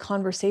interrupted a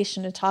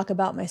conversation to talk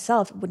about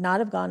myself, it would not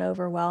have gone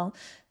over well.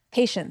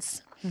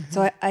 Patience.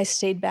 So I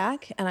stayed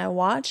back and I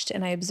watched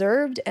and I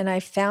observed and I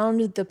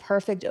found the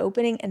perfect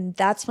opening. And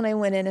that's when I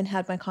went in and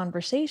had my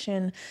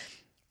conversation.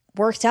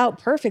 Worked out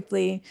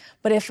perfectly.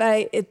 But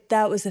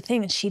that was the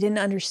thing. And she didn't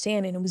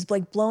understand. And it was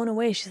like blown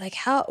away. She's like,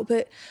 how?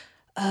 But,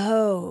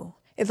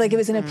 it's like it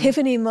was an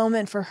epiphany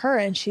moment for her.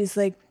 And she's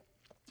like,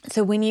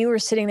 so when you were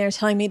sitting there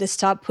telling me to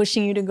stop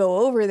pushing you to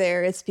go over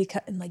there, it's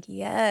because I'm like,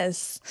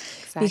 yes,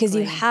 because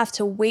you have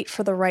to wait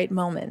for the right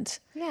moment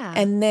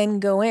and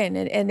then go in.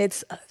 And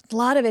it's a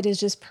lot of it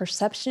is just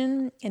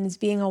perception and it's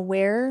being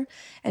aware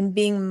and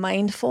being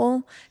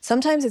mindful.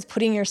 Sometimes it's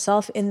putting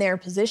yourself in their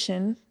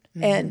position.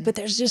 But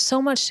there's just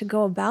so much to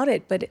go about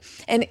it. But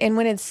and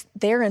when it's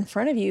there in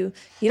front of you,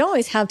 you don't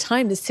always have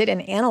time to sit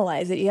and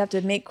analyze it. You have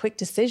to make quick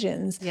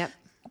decisions. Yep.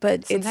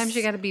 But sometimes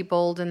you got to be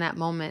bold in that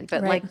moment.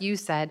 But like you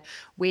said,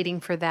 waiting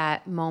for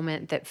that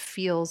moment that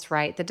feels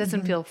right, that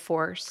doesn't feel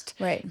forced.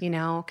 Right. You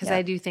know, because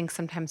I do think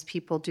sometimes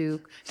people do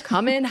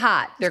come in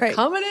hot. They're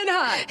coming in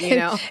hot, you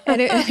know.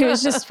 And it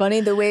was just funny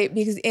the way,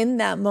 because in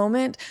that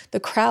moment, the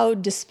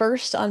crowd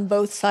dispersed on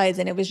both sides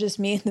and it was just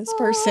me and this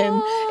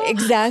person.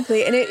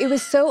 Exactly. And it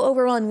was so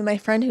overwhelming. My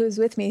friend who was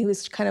with me, who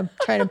was kind of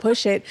trying to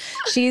push it,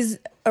 she's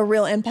a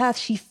real empath.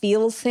 She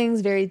feels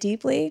things very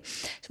deeply.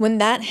 When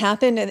that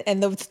happened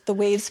and the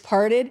waves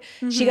parted,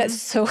 she got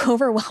so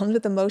overwhelmed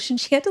with emotion.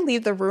 She had to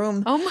leave the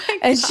room. Oh my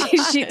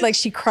God. And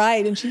she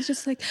cried and she's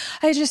just like,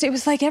 it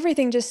was like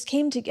everything just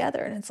came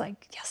together. And it's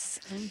like, yes.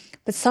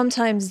 But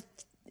sometimes,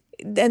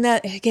 and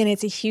that, again,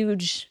 it's a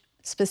huge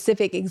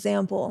specific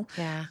example.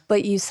 Yeah.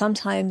 But you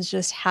sometimes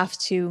just have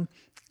to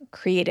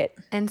create it.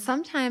 And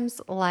sometimes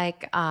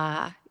like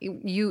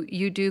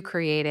you do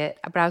create it.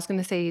 But I was going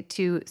to say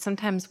too,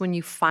 sometimes when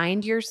you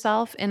find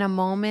yourself in a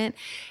moment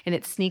and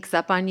it sneaks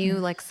up on you,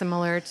 like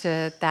similar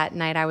to that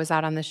night I was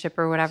out on the ship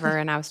or whatever,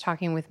 and I was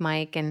talking with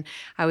Mike and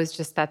I was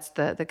just, that's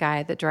the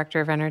guy, the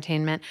director of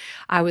entertainment.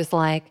 I was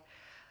like,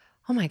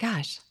 oh my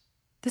gosh,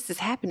 this is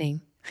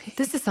happening.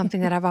 This is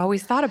something that I've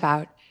always thought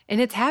about and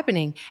it's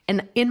happening.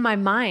 And in my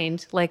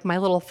mind, like my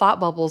little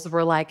thought bubbles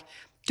were like,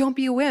 don't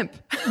be a wimp.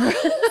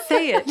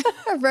 Say it.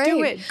 Right.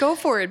 Do it. Go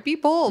for it. Be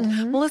bold.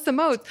 Melissa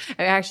Moats.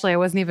 Actually, I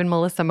wasn't even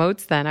Melissa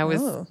Moats then. I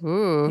was,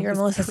 You're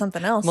Melissa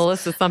something else.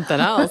 Melissa something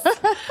else.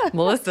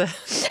 Melissa.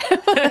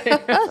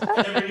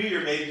 I never knew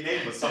your maiden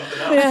name was something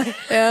else.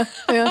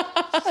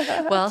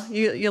 Yeah. Well,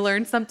 you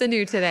learned something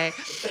new today.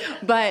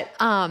 But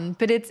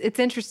it's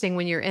interesting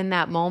when you're in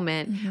that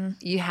moment,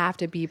 you have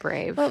to be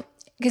brave. Well,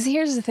 because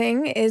here's the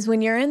thing is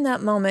when you're in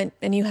that moment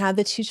and you have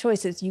the two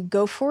choices, you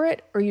go for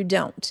it or you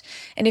don't.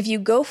 And if you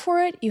go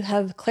for it, you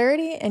have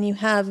clarity and you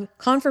have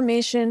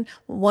confirmation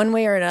one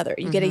way or another.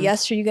 You get a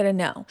yes or you get a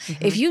no.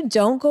 If you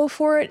don't go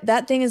for it,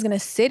 that thing is going to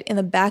sit in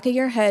the back of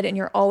your head and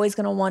you're always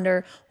going to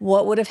wonder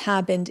what would have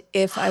happened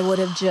if I would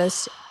have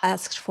just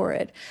asked for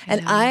it.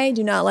 And I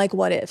do not like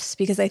what ifs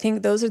because I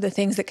think those are the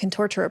things that can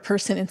torture a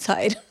person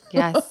inside.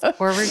 Yes.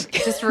 Or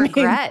just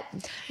regret.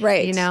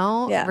 Right. You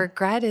know, Yeah.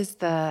 regret is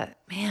the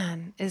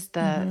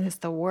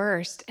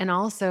worst. And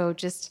also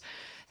just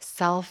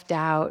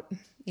self-doubt.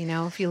 You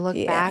know, if you look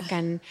back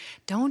and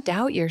don't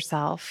doubt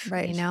yourself,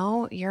 Right. You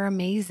know, you're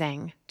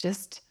amazing.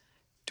 Just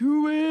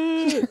do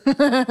it.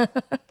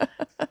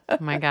 Oh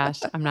my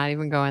gosh. I'm not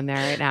even going there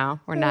right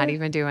now. We're not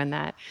even doing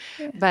that.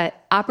 But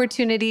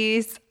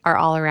opportunities are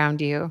all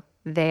around you.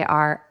 They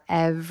are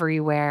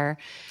everywhere.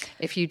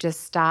 If you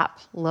just stop,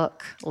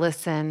 look,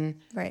 listen,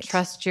 Right.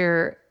 trust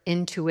your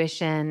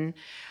intuition,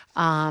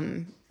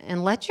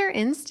 and let your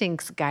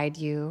instincts guide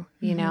you.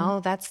 You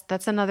know,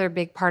 that's another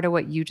big part of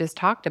what you just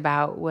talked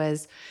about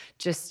was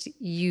just,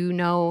 you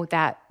know,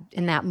 that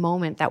in that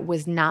moment, that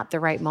was not the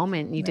right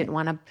moment. You didn't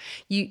want to,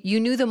 you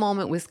knew the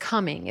moment was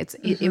coming. It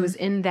was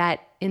in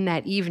that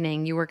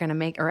evening you were going to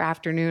make, or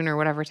afternoon or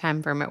whatever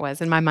time frame it was.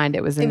 In my mind,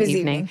 it was in the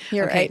evening.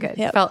 You're okay, right. Good.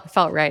 Yep.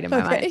 Felt right in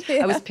my mind.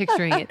 Yeah. I was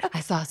picturing it.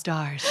 I saw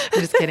stars.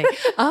 I'm just kidding.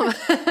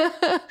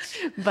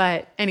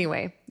 But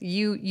anyway,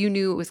 you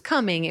knew it was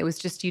coming. It was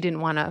just, you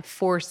didn't want to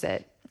force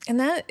it. And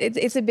that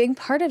it's a big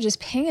part of just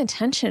paying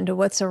attention to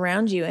what's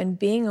around you and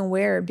being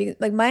aware.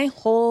 Like my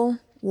whole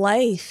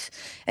life,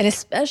 and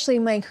especially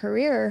my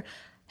career,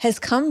 has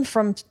come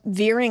from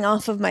veering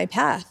off of my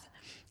path.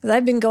 Because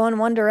I've been going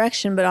one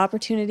direction, but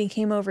opportunity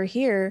came over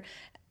here.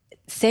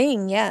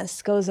 Saying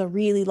yes goes a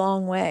really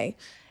long way.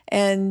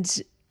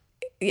 And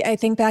I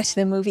think back to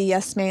the movie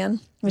Yes Man,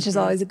 which is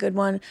always a good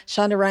one.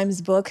 Shonda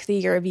Rhimes' book, The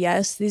Year of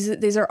Yes.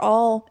 These are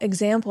all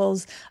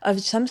examples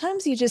of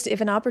sometimes you just,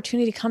 if an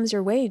opportunity comes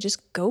your way,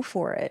 just go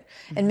for it.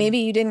 And maybe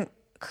you didn't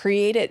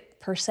create it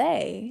per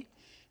se,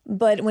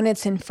 but when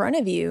it's in front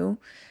of you,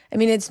 I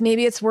mean,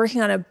 maybe it's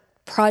working on a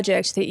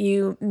project that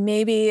you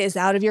maybe is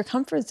out of your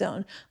comfort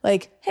zone.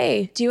 Like,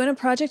 hey, do you want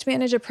to project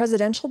manage a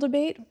presidential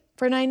debate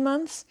for 9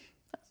 months?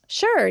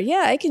 Sure,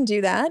 yeah, I can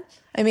do that.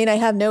 I mean, I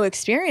have no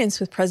experience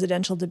with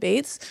presidential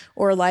debates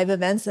or live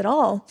events at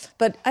all,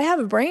 but I have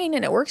a brain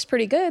and it works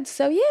pretty good.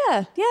 So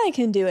yeah, I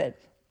can do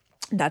it.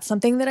 That's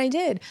something that I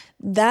did.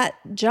 That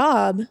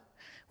job,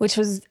 which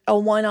was a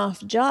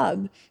one-off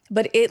job,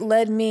 but it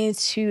led me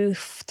to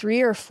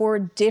 3 or 4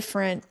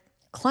 different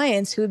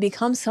clients who would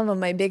become some of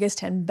my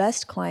biggest and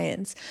best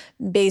clients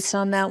based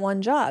on that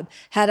one job.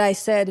 Had I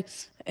said,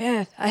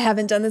 I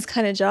haven't done this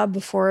kind of job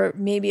before,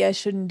 maybe I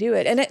shouldn't do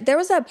it. And there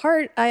was that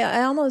part,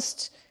 I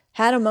almost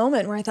had a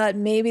moment where I thought,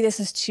 maybe this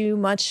is too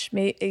much,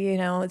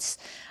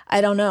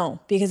 I don't know,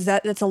 because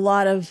that's a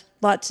lot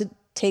to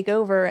take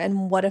over.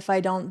 And what if I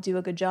don't do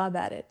a good job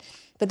at it?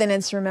 But then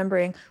it's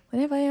remembering,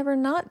 when have I ever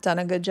not done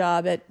a good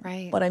job at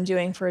what I'm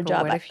doing for a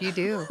job? What if you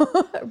do?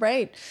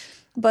 Right.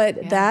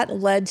 But that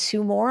led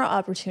to more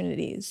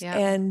opportunities. Yeah.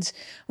 And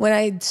when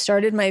I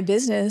started my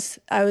business,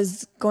 I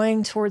was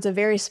going towards a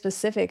very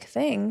specific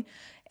thing.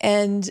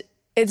 And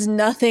it's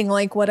nothing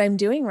like what I'm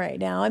doing right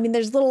now. I mean,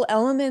 there's little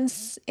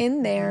elements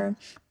in there,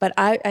 but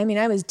I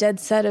was dead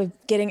set of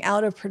getting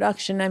out of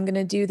production. I'm going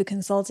to do the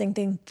consulting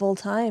thing full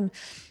time.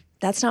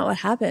 That's not what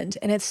happened.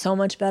 And it's so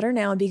much better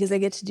now because I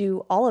get to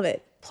do all of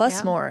it,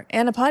 plus more,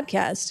 and a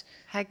podcast.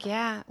 Heck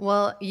yeah.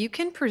 Well, you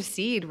can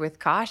proceed with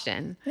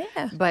caution.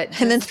 Yeah.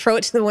 And then throw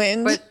it to the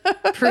wind.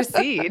 But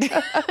proceed.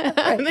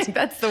 I think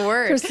that's the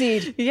word.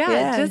 Proceed.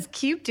 Yeah. Just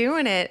keep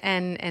doing it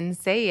and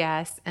say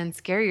yes and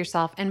scare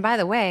yourself. And by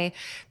the way,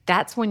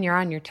 that's when you're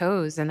on your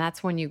toes and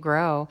that's when you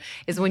grow,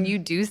 is when you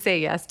do say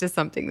yes to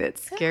something that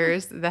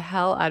scares the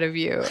hell out of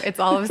you. It's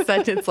all of a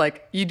sudden, it's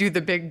like you do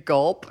the big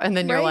gulp and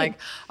then you're like,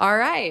 all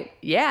right,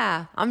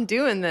 yeah, I'm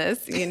doing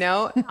this.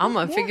 I'm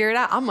going to figure it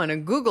out. I'm going to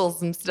Google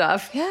some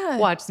stuff,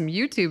 watch some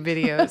YouTube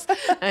videos.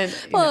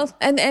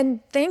 And and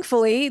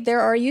thankfully there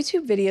are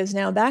YouTube videos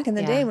now. Back in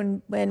the day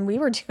when we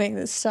were doing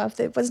this stuff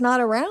that was not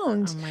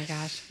around. Oh my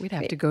gosh. We'd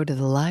have to go to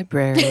the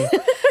library,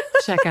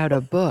 check out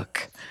a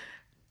book.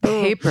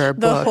 Paper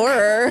book. The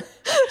horror.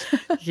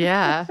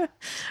 Yeah.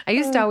 I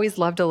used to always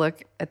love to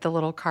look at the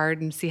little card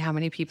and see how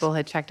many people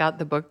had checked out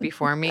the book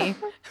before me.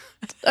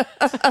 And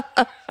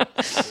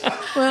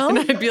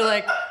I'd be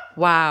like,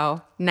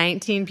 wow,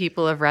 19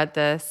 people have read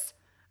this.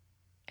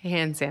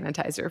 Hand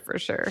sanitizer for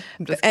sure.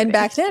 I'm just kidding. And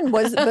back then,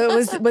 was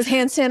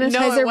hand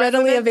sanitizer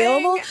readily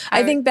available?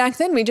 I think back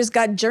then we just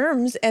got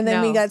germs and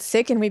then we got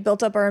sick and we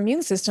built up our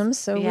immune systems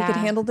so we could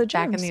handle the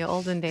germs. Back in the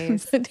olden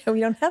days. We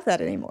don't have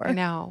that anymore. I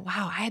know.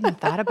 Wow, I hadn't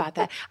thought about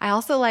that. I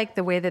also like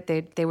the way that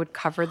they would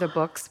cover the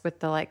books with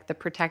the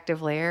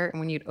protective layer, and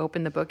when you'd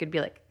open the book, it'd be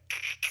like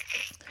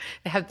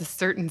it had this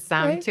certain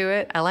sound to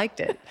it. I liked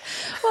it.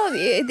 Well,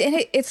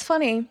 it's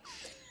funny.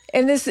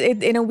 And this,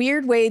 in a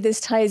weird way, this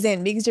ties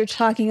in because you're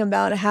talking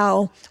about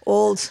how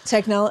old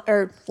technology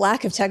or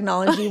lack of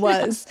technology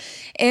was.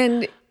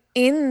 And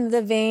in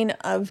the vein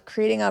of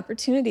creating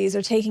opportunities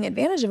or taking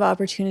advantage of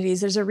opportunities,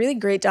 there's a really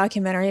great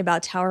documentary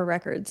about Tower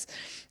Records.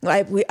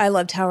 I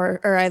love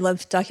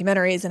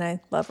documentaries and I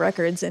love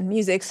records and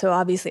music, so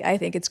obviously I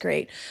think it's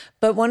great.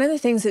 But one of the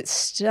things that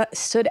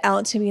stood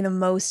out to me the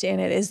most in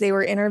it is they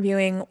were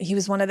interviewing, he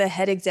was one of the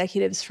head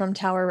executives from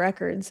Tower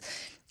Records,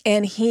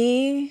 and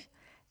he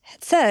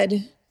had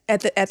said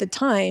at the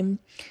time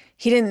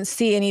he didn't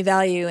see any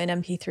value in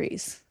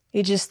MP3s.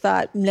 He just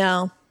thought,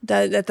 no,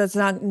 that's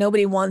not,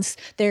 nobody wants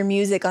their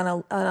music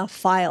on a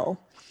file.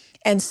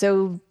 And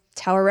so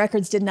Tower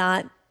Records did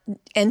not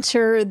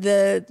enter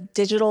the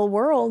digital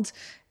world,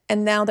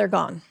 and now they're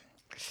gone.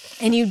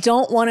 And you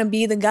don't want to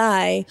be the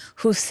guy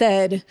who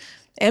said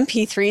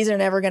MP3s are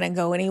never going to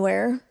go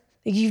anywhere.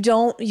 You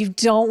don't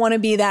want to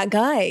be that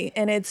guy.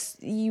 And it's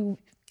you.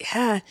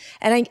 Yeah.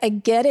 And I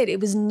get it. It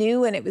was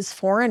new and it was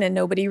foreign and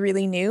nobody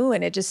really knew.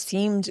 And it just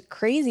seemed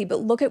crazy. But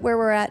look at where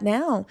we're at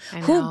now.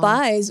 Who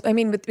buys,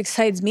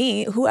 besides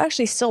me, who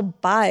actually still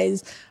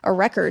buys a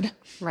record?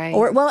 Right.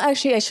 Or, well,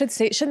 actually,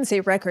 shouldn't say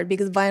record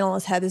because vinyl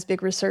has had this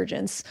big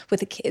resurgence with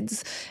the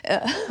kids.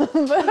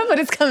 But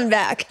it's coming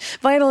back.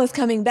 Vinyl is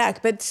coming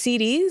back. But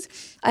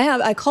CDs,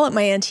 I call it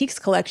my antiques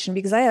collection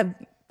because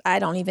I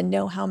don't even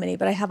know how many,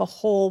 but I have a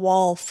whole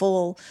wall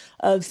full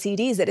of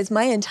CDs that is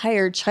my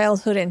entire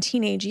childhood and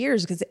teenage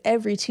years because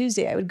every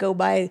Tuesday I would go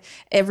buy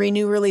every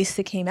new release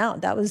that came out.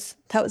 That was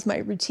my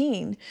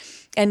routine.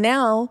 And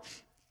now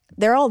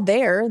they're all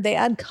there. They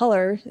add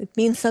color. It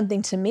means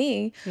something to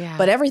me,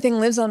 but everything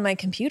lives on my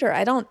computer.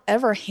 I don't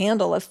ever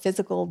handle a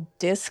physical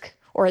disc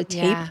or a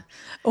tape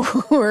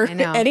or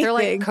anything. They're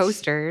like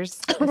coasters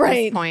at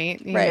this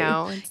point, you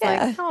know. It's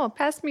like, oh,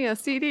 pass me a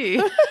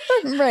CD.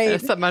 Right. I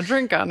set my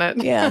drink on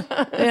it.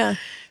 Yeah.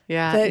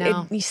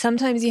 But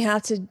sometimes you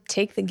have to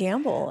take the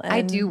gamble. And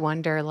I do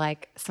wonder,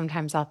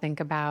 sometimes I'll think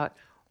about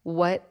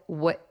what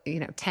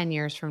 10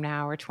 years from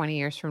now or 20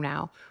 years from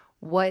now,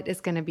 what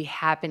is going to be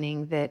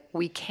happening that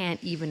we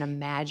can't even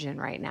imagine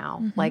right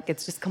now. Like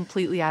it's just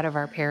completely out of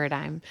our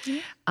paradigm.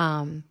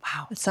 Wow.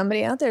 But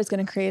somebody out there is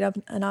going to create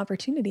an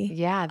opportunity.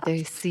 Yeah,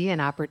 they see an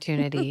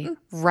opportunity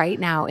right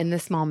now in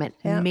this moment.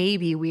 Yeah.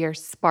 Maybe we are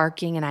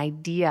sparking an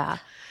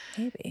idea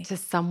Maybe. to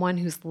someone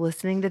who's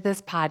listening to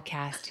this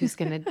podcast who's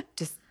going to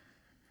just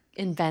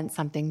invent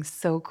something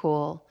so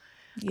cool.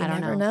 You I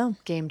don't never know.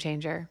 Game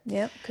changer.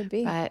 Yep, could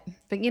be. But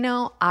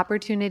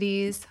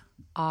opportunities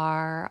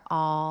are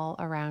all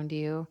around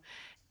you.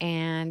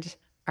 And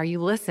are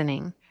you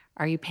listening?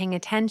 Are you paying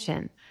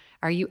attention?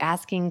 Are you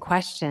asking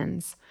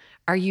questions?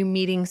 Are you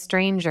meeting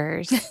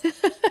strangers?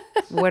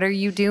 What are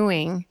you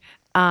doing?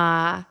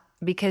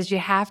 Because you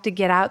have to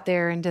get out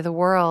there into the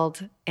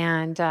world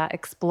and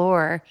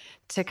explore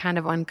to kind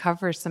of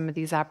uncover some of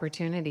these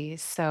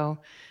opportunities. So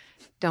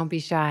don't be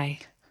shy.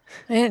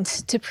 And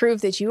to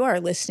prove that you are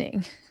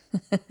listening,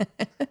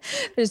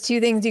 there's two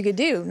things you could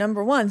do.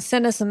 Number one,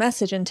 send us a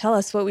message and tell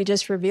us what we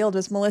just revealed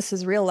was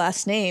Melissa's real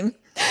last name.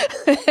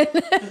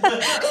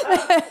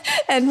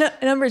 And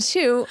number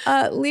two,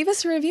 leave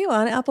us a review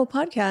on Apple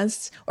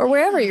Podcasts or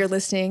wherever you're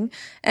listening,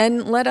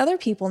 and let other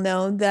people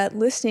know that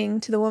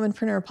listening to the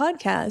Womanpreneur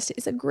podcast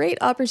is a great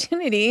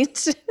opportunity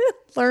to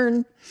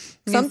learn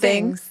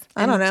something.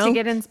 I don't know. To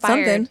get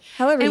inspired. Something.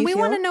 However and you we feel.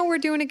 want to know we're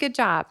doing a good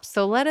job.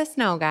 So let us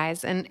know,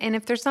 guys. And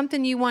if there's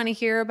something you want to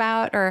hear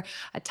about or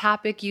a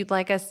topic you'd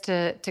like us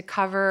to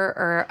cover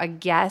or a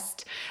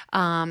guest,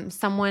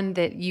 someone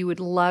that you would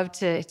love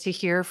to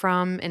hear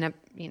from in a,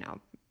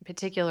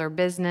 particular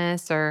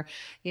business or,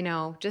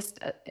 just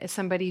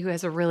somebody who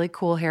has a really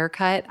cool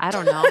haircut. I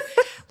don't know.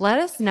 Let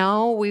us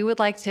know. We would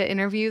like to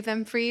interview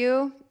them for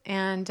you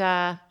and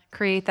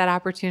create that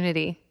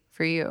opportunity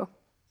for you.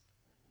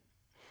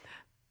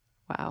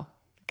 Wow.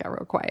 Got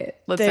real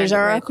quiet. There's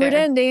our awkward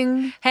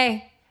ending.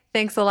 Hey,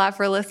 thanks a lot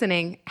for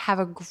listening. Have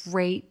a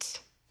great,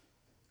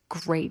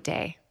 great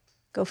day.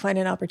 Go find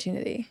an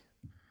opportunity.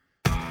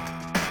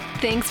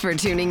 Thanks for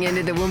tuning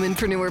into the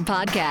Womanpreneur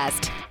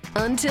Podcast.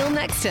 Until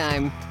next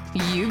time,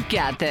 you've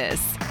got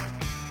this.